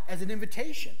saw it as an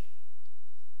invitation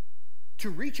to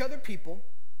reach other people,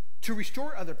 to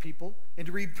restore other people, and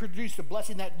to reproduce the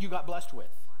blessing that you got blessed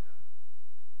with.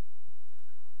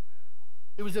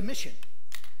 It was a mission.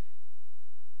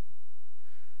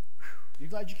 You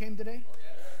glad you came today?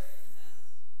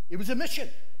 It was a mission.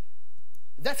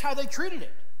 That's how they treated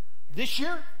it. This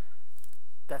year,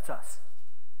 that's us.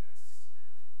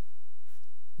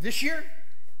 This year,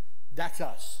 that's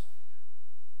us.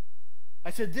 I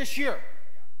said, this year,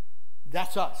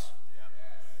 that's us.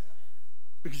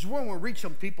 Because we're going to reach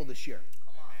some people this year.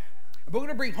 And we're going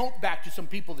to bring hope back to some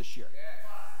people this year.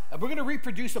 And we're going to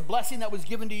reproduce a blessing that was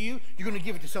given to you. You're going to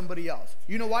give it to somebody else.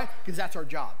 You know why? Because that's our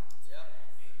job.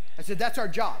 I said, that's our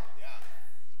job.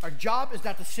 Our job is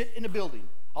not to sit in a building,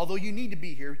 although you need to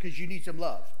be here because you need some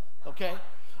love. Okay?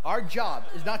 Our job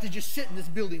is not to just sit in this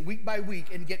building week by week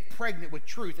and get pregnant with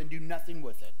truth and do nothing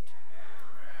with it.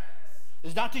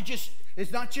 It's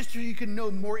not just so you can know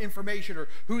more information or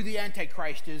who the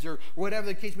Antichrist is or whatever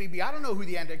the case may be. I don't know who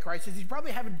the Antichrist is. He's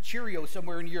probably having Cheerios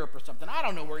somewhere in Europe or something. I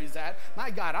don't know where he's at. My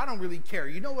God, I don't really care.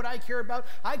 You know what I care about?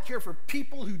 I care for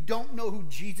people who don't know who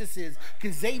Jesus is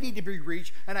because they need to be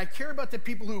reached. And I care about the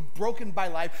people who are broken by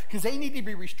life because they need to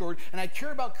be restored. And I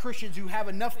care about Christians who have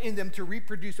enough in them to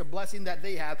reproduce a blessing that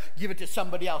they have, give it to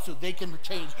somebody else so they can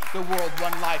change the world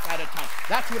one life at a time.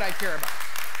 That's what I care about.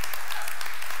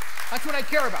 That's what I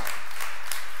care about.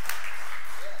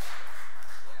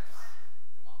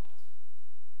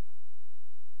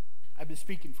 I've been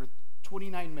speaking for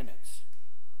 29 minutes.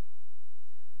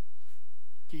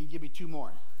 Can you give me 2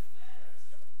 more?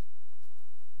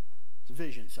 It's a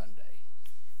Vision Sunday.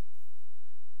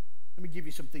 Let me give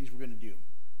you some things we're going to do.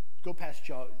 Go past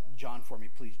John for me,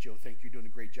 please, Joe. Thank you. You're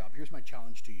doing a great job. Here's my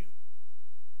challenge to you.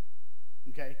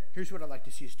 Okay? Here's what I'd like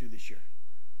to see us do this year.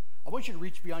 I want you to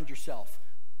reach beyond yourself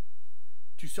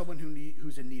to someone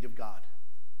who's in need of God.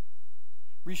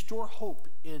 Restore hope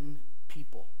in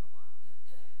people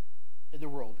in the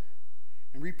world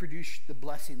and reproduce the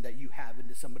blessing that you have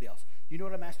into somebody else. You know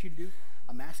what I'm asking you to do?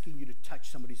 I'm asking you to touch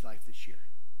somebody's life this year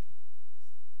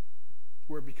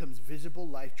where it becomes visible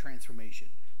life transformation.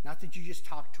 Not that you just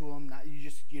talk to them, not you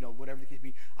just, whatever the case may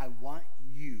be. I want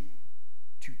you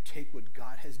to take what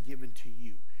God has given to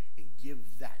you and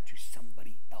give that to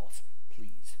somebody else,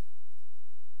 please.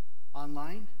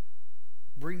 Online,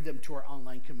 bring them to our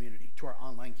online community, to our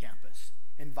online campus.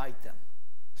 Invite them.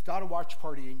 Start a watch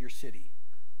party in your city.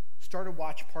 Start a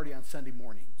watch party on Sunday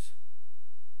mornings.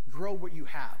 Grow what you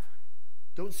have.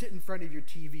 Don't sit in front of your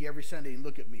TV every Sunday and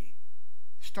look at me.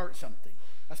 Start something.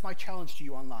 That's my challenge to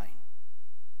you online.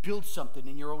 Build something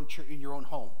in your own church, in your own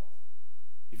home.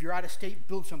 If you're out of state,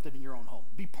 build something in your own home.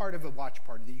 Be part of a watch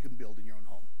party that you can build in your own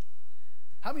home.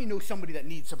 How many know somebody that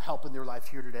needs some help in their life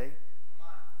here today?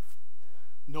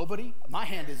 Nobody? My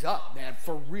hand is up, man,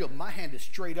 for real. My hand is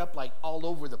straight up like all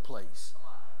over the place.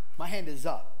 My hand is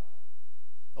up.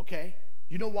 Okay?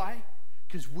 You know why?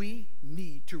 Because we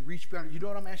need to reach beyond. You know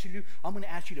what I'm asking you to do? I'm going to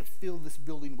ask you to fill this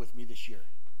building with me this year.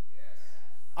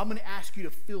 I'm going to ask you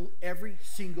to fill every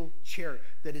single chair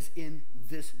that is in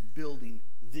this building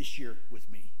this year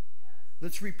with me.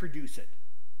 Let's reproduce it.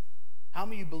 How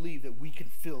many of you believe that we can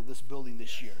fill this building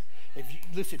this year?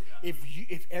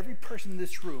 If every person in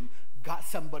this room got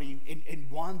somebody and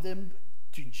won them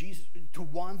to Jesus, to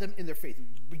won them in their faith,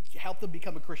 help them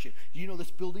become a Christian, you know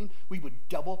this building, we would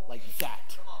double like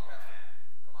that.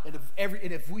 And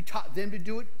if we taught them to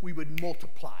do it, we would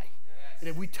multiply. And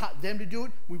if we taught them to do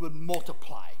it, we would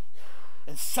multiply.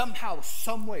 And somehow,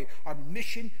 some way, our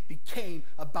mission became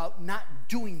about not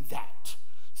doing that.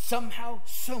 Somehow,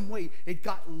 some way, it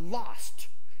got lost.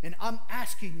 And I'm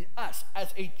asking us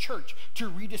as a church to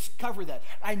rediscover that.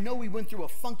 I know we went through a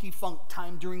funky funk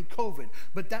time during COVID,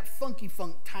 but that funky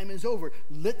funk time is over.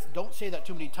 Don't say that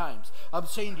too many times. I'm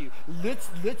saying to you, let's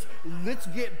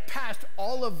get past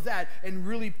all of that and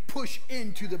really push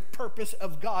into the purpose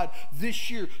of God this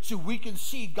year so we can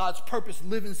see God's purpose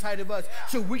live inside of us,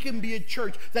 so we can be a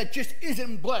church that just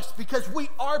isn't blessed, because we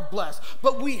are blessed,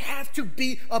 but we have to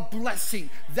be a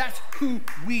blessing. That's who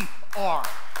we are.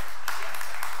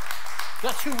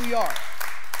 That's who we are.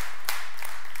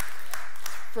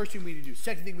 First thing we need to do.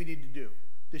 Second thing we need to do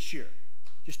this year.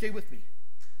 Just stay with me.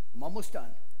 I'm almost done.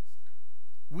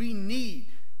 We need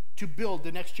to build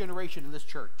the next generation in this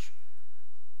church.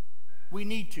 We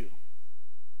need to.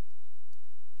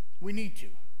 We need to.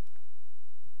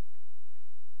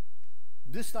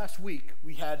 This last week,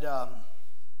 we had, how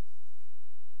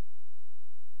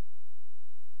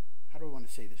do I want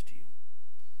to say this to you?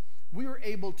 We were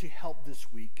able to help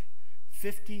this week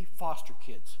 50 foster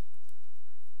kids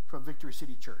from Victory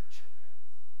City Church.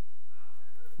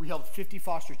 We helped 50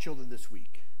 foster children this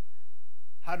week.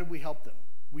 How did we help them?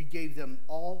 We gave them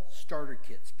all starter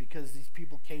kits because these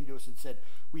people came to us and said,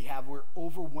 we're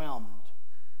overwhelmed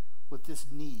with this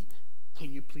need.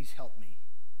 Can you please help me?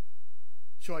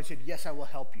 So I said, yes, I will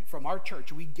help you. From our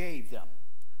church, we gave them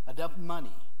enough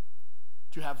money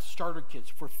to have starter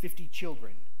kits for 50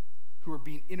 children who are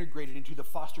being integrated into the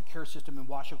foster care system in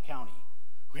Washoe County,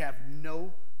 who have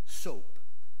no soap,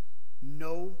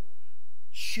 no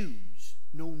shoes,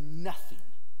 no nothing.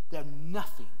 They have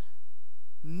nothing.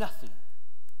 Nothing.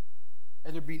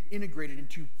 And they're being integrated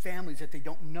into families that they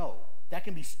don't know. That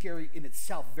can be scary in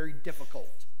itself, very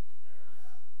difficult.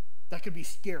 That could be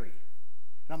scary.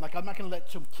 And I'm like, I'm not going to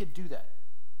let some kid do that.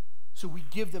 So we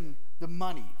give them the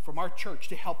money from our church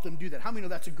to help them do that. How many know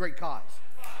that's a great cause?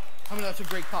 How many know that's a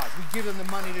great cause? We give them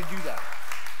the money to do that.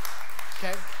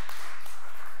 Okay?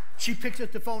 She picks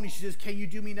up the phone and she says, can you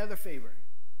do me another favor?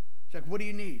 She's like, what do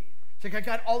you need? She's like, I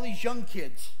got all these young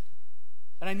kids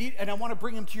and I want to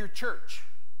bring them to your church.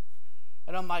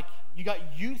 And I'm like, you got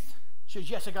youth? She says,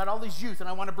 yes, I got all these youth and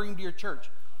I want to bring them to your church.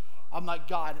 I'm like,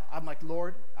 God,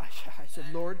 Lord, I said,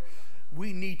 Lord,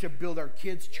 we need to build our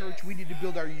kids' church. We need to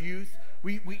build our youth.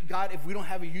 God, if we don't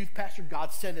have a youth pastor,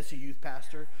 God, send us a youth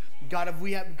pastor. God,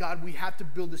 we have to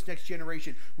build this next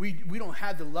generation. We don't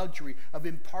have the luxury of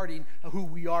imparting who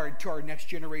we are into our next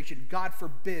generation. God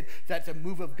forbid that the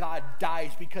move of God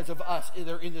dies because of us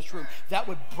either in this room. That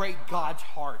would break God's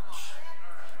heart.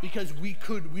 Because we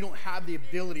don't have the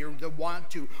ability or the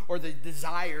want to or the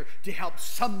desire to help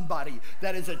somebody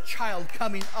that is a child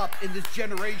coming up in this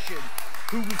generation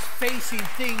who is facing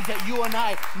things that you and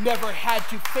I never had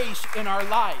to face in our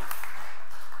life.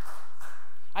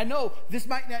 I know this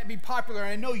might not be popular.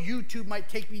 I know YouTube might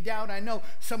take me down. I know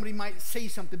somebody might say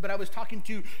something, but I was talking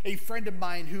to a friend of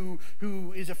mine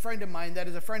who is a friend of mine that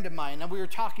is a friend of mine, and we were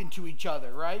talking to each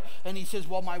other, right? And he says,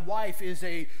 well, my wife is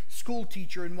a school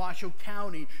teacher in Washoe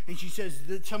County, and she says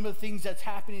that some of the things that's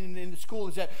happening in the school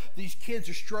is that these kids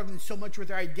are struggling so much with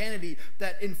their identity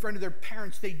that in front of their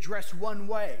parents they dress one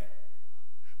way,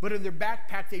 but in their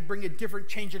backpack they bring a different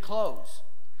change of clothes.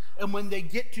 And when they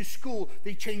get to school,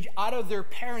 they change out of their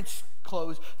parents'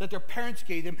 clothes that their parents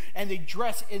gave them, and they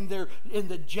dress in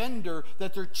the gender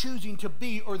that they're choosing to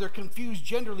be, or they're confused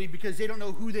genderly because they don't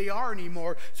know who they are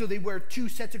anymore. So they wear two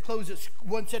sets of clothes,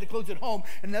 one set of clothes at home,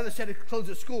 and another set of clothes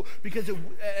at school, because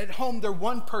at home they're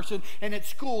one person, and at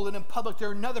school and in public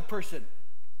they're another person.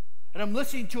 And I'm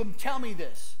listening to him tell me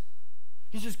this.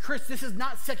 He says, Chris, this is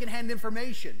not secondhand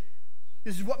information.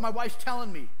 This is what my wife's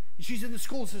telling me. She's in the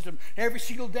school system every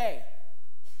single day.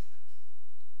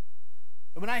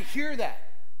 And when I hear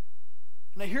that,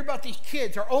 and I hear about these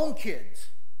kids, our own kids,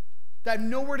 that have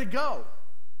nowhere to go,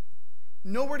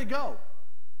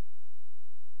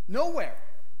 nowhere.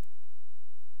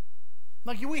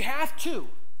 Like, we have to,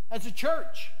 as a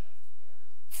church,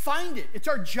 find it. It's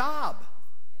our job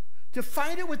to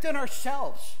find it within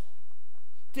ourselves,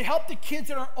 to help the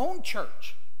kids in our own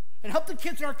church and help the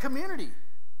kids in our community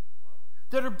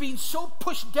that are being so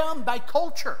pushed down by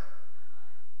culture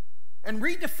and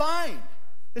redefined.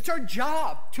 It's our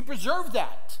job to preserve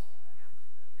that.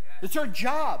 It's our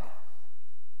job.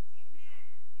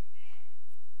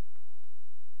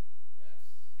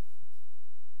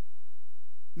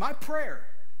 My prayer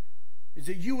is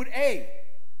that you would, A,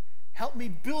 help me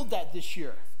build that this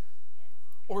year,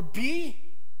 or B,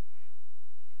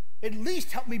 at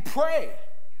least help me pray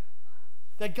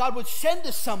that God would send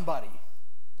us somebody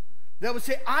that would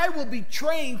say, I will be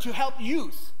trained to help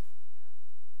youth.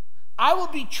 I will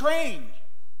be trained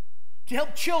to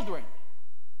help children.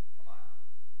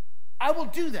 I will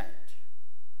do that.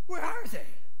 Where are they?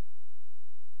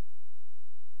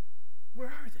 Where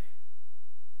are they?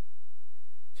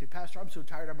 Say, Pastor, I'm so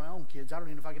tired of my own kids. I don't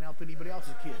even know if I can help anybody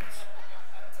else's kids.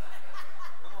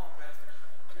 Come on, Pastor.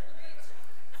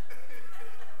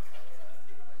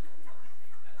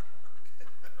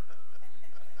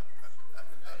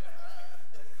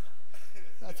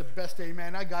 That's the best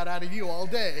amen I got out of you all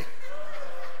day.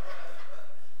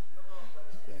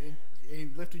 You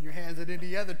ain't lifting your hands at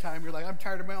any other time. You're like, I'm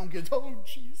tired of my own kids. Oh,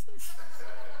 Jesus.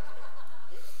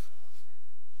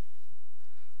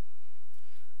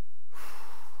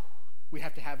 We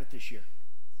have to have it this year.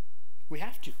 We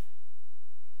have to.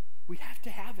 We have to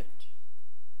have it.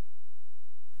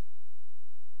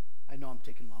 I know I'm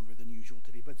taking longer than usual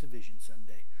today, but it's a Vision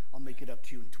Sunday. I'll make it up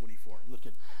to you in 24. Look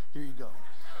at, here you go.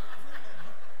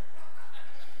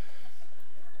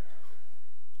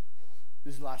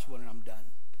 This is the last one and I'm done.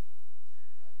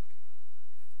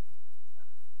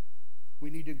 We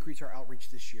need to increase our outreach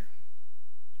this year.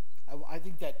 I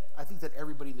think that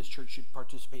everybody in this church should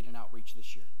participate in outreach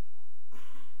this year.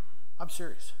 I'm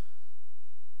serious.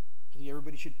 I think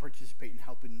everybody should participate in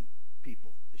helping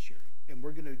people this year. And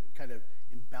we're going to kind of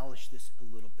embellish this a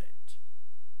little bit.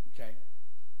 Okay?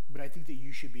 But I think that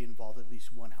you should be involved at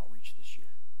least one outreach this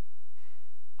year.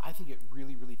 I think it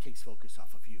really, really takes focus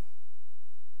off of you.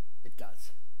 It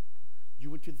does. You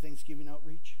went to the Thanksgiving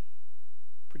outreach?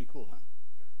 Pretty cool, huh?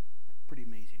 Pretty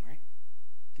amazing, right?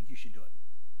 I think you should do it.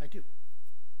 I do.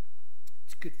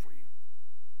 It's good for you.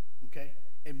 Okay?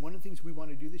 And one of the things we want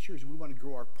to do this year is we want to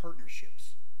grow our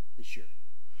partnerships this year.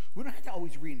 We don't have to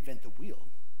always reinvent the wheel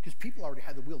because people already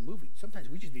have the wheel moving. Sometimes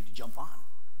we just need to jump on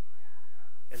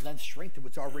and then strengthen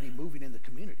what's already moving in the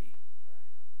community.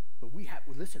 But we have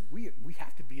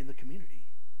to be in the community.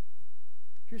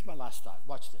 Here's my last thought.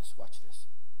 Watch this.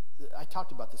 I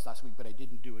talked about this last week, but I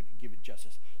didn't give it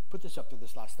justice. Put this up to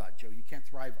this last thought, Joe. You can't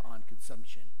thrive on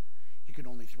consumption. You can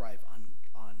only thrive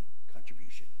on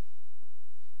contribution.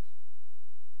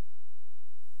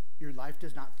 Your life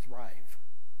does not thrive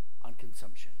on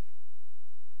consumption.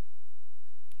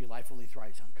 Your life only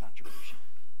thrives on contribution.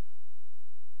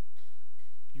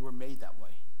 You were made that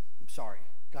way. I'm sorry.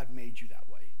 God made you that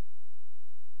way.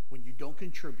 When you don't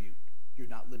contribute, you're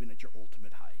not living at your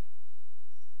ultimate high,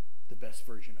 the best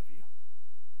version of you.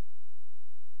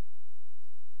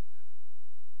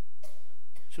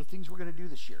 So things we're going to do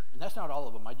this year, and that's not all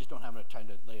of them. I just don't have enough time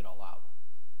to lay it all out.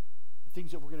 The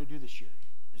things that we're going to do this year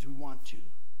is we want to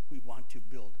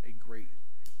build a great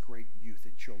youth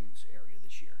and children's area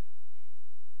this year.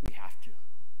 We have to.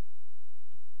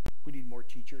 We need more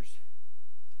teachers.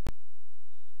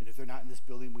 And if they're not in this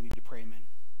building, we need to pray them in.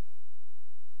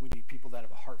 We need people that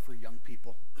have a heart for young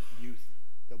people, youth.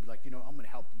 They'll be like, I'm going to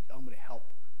help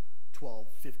 12,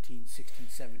 15, 16,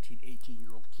 17,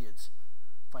 18-year-old kids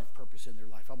find purpose in their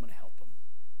life. I'm going to help them.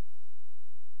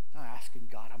 I'm asking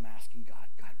God,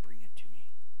 God, bring it to me.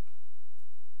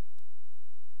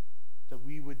 That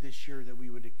we would this year, that we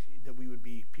would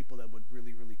be people that would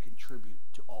really, really contribute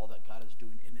to all that God is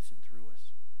doing in us and through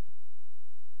us.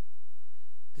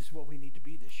 This is what we need to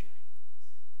be this year.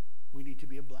 We need to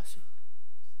be a blessing.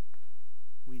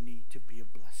 We need to be a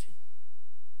blessing.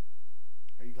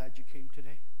 Are you glad you came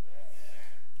today?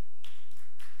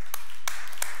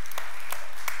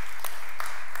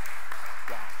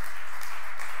 Wow.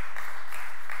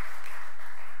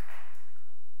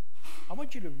 I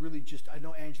want you to really I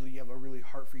know, Angela, you have a really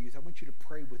heart for youth. I want you to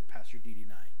pray with Pastor Dee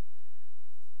and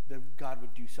I that God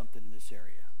would do something in this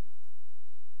area.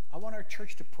 I want our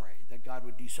church to pray that God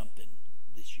would do something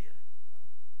this year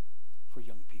for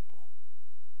young people.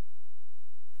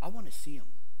 I want to see them.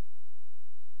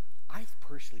 I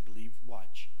personally believe,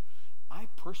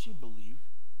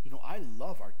 I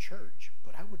love our church,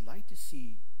 but I would like to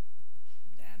see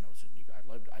nanos.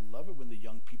 I love it when the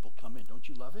young people come in. Don't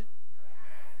you love it?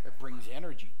 It brings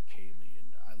energy, Kaylee,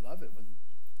 and I love it when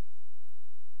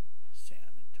Sam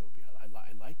and Toby, I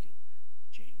like it,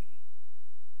 Jamie.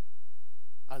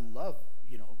 I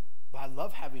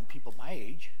love having people my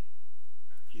age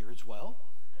here as well,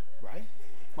 right?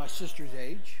 My sister's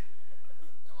age,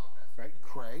 right?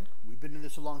 Craig, we've been in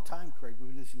this a long time, Craig. We've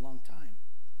been in this a long time.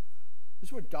 This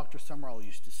is what Dr. Summerall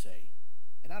used to say,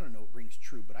 and I don't know if it rings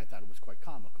true, but I thought it was quite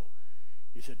comical.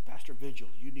 He said, Pastor Vigil,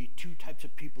 you need two types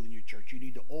of people in your church. You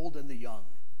need the old and the young.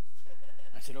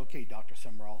 I said, okay, Dr.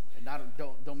 Summerall, and now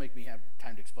don't make me have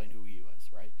time to explain who he was,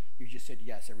 right? You just said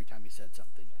yes every time he said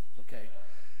something, okay?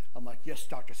 I'm like, yes,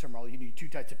 Dr. Summerall, you need two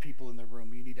types of people in the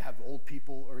room. You need to have old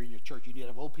people, or in your church, you need to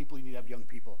have old people, you need to have young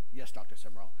people. Yes, Dr.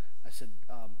 Summerall. I said,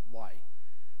 why?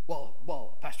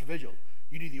 Well, Pastor Vigil,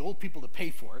 you need the old people to pay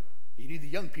for it. You need the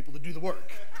young people to do the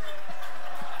work.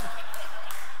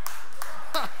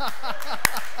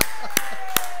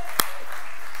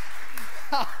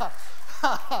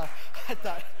 I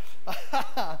thought,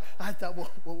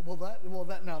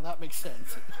 that makes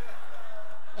sense.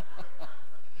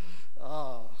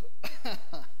 Oh.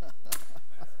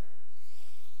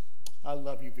 I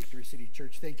love you, Victory City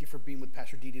Church. Thank you for being with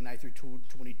Pastor Dee and I through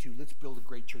 22. Let's build a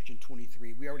great church in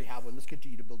 23. We already have one. Let's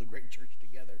continue to build a great church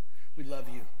together. We love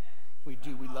you. We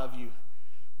do. We love you.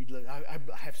 I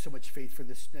have so much faith for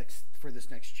this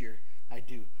next year. I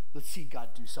do. Let's see God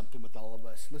do something with all of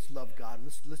us. Let's love God.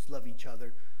 Let's love each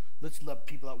other. Let's love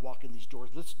people that walk in these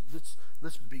doors. Let's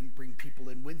bring people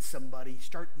in. Win somebody.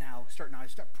 Start now. Start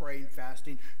praying,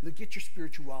 fasting. Get your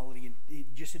spirituality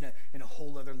just in a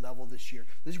whole other level this year.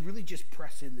 Let's really just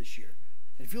press in this year.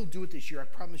 And if you'll do it this year, I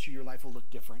promise you, your life will look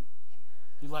different.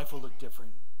 Your life will look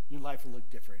different. Your life will look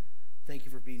different. Thank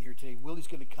you for being here today. Willie's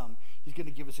going to come. He's going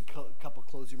to give us a couple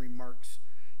closing remarks.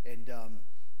 And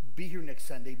be here next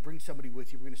Sunday. Bring somebody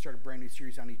with you. We're going to start a brand new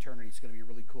series on eternity. It's going to be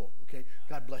really cool. Okay?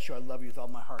 God bless you. I love you with all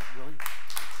my heart. Willie?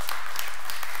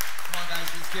 Come on, guys.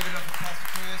 Let's give it up for Pastor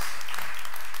Chris.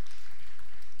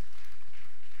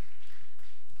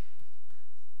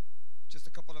 Just a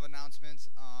couple of announcements.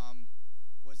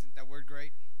 Wasn't that word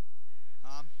great?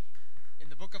 In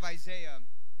the book of Isaiah,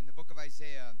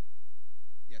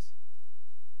 yes.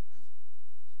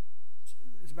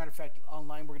 As a matter of fact,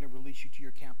 online we're going to release you to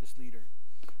your campus leader.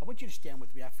 I want you to stand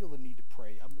with me. I feel the need to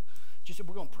pray.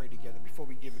 We're going to pray together before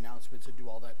we give announcements and do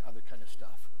all that other kind of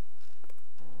stuff.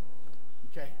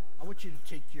 Okay? I want you to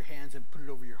take your hands and put it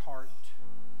over your heart.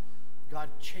 God,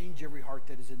 change every heart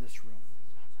that is in this room.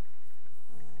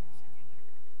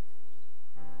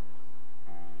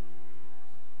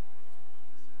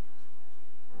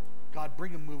 God,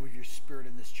 bring a move of your Spirit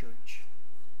in this church.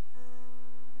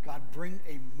 God, bring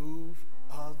a move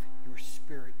of your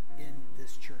Spirit in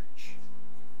this church.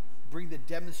 Bring the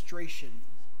demonstration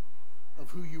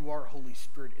of who you are, Holy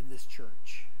Spirit, in this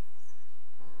church.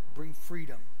 Bring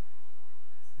freedom.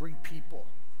 Bring people.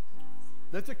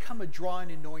 Let there come a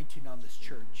drawing anointing on this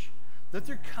church. Let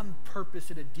there come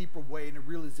purpose in a deeper way and a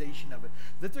realization of it.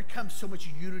 Let there come so much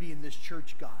unity in this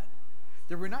church, God,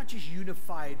 that we're not just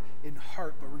unified in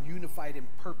heart, but we're unified in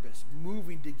purpose,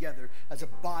 moving together as a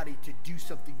body to do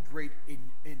something great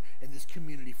in this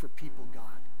community for people, God.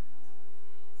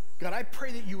 God, I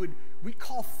pray that we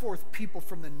call forth people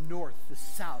from the north, the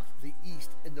south, the east,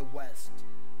 and the west.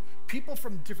 People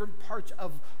from different parts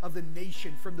of the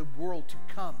nation, from the world, to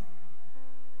come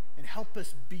and help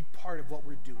us be part of what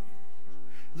we're doing.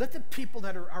 Let the people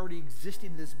that are already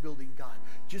existing in this building, God,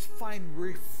 just find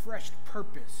refreshed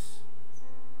purpose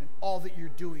in all that you're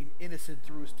doing in us and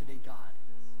through us today, God.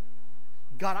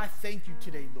 God, I thank you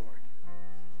today, Lord.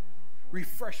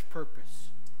 Refresh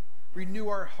purpose. Renew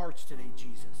our hearts today,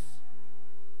 Jesus.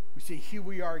 We say, here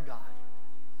we are, God.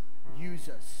 Use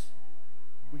us.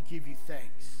 We give you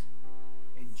thanks.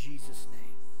 In Jesus'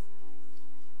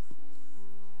 name.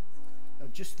 Now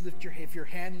just lift your hand. If you're a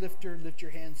hand lifter, lift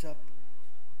your hands up.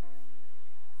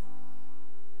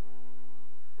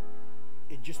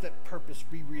 And just let purpose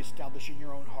be reestablished in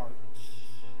your own hearts.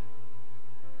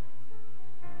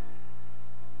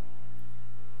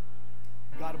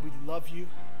 God, we love you.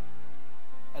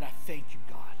 And I thank you,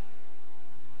 God.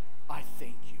 I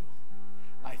thank you.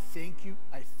 I thank you.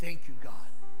 I thank you, God,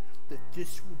 that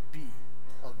this will be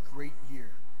a great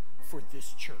year for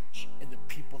this church and the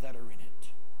people that are in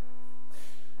it.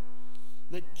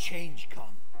 Let change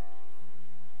come.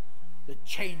 Let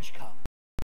change come.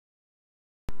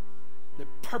 Let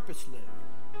purpose live.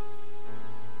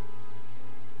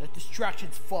 Let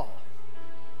distractions fall.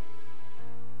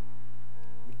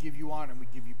 We give you honor and we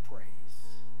give you praise.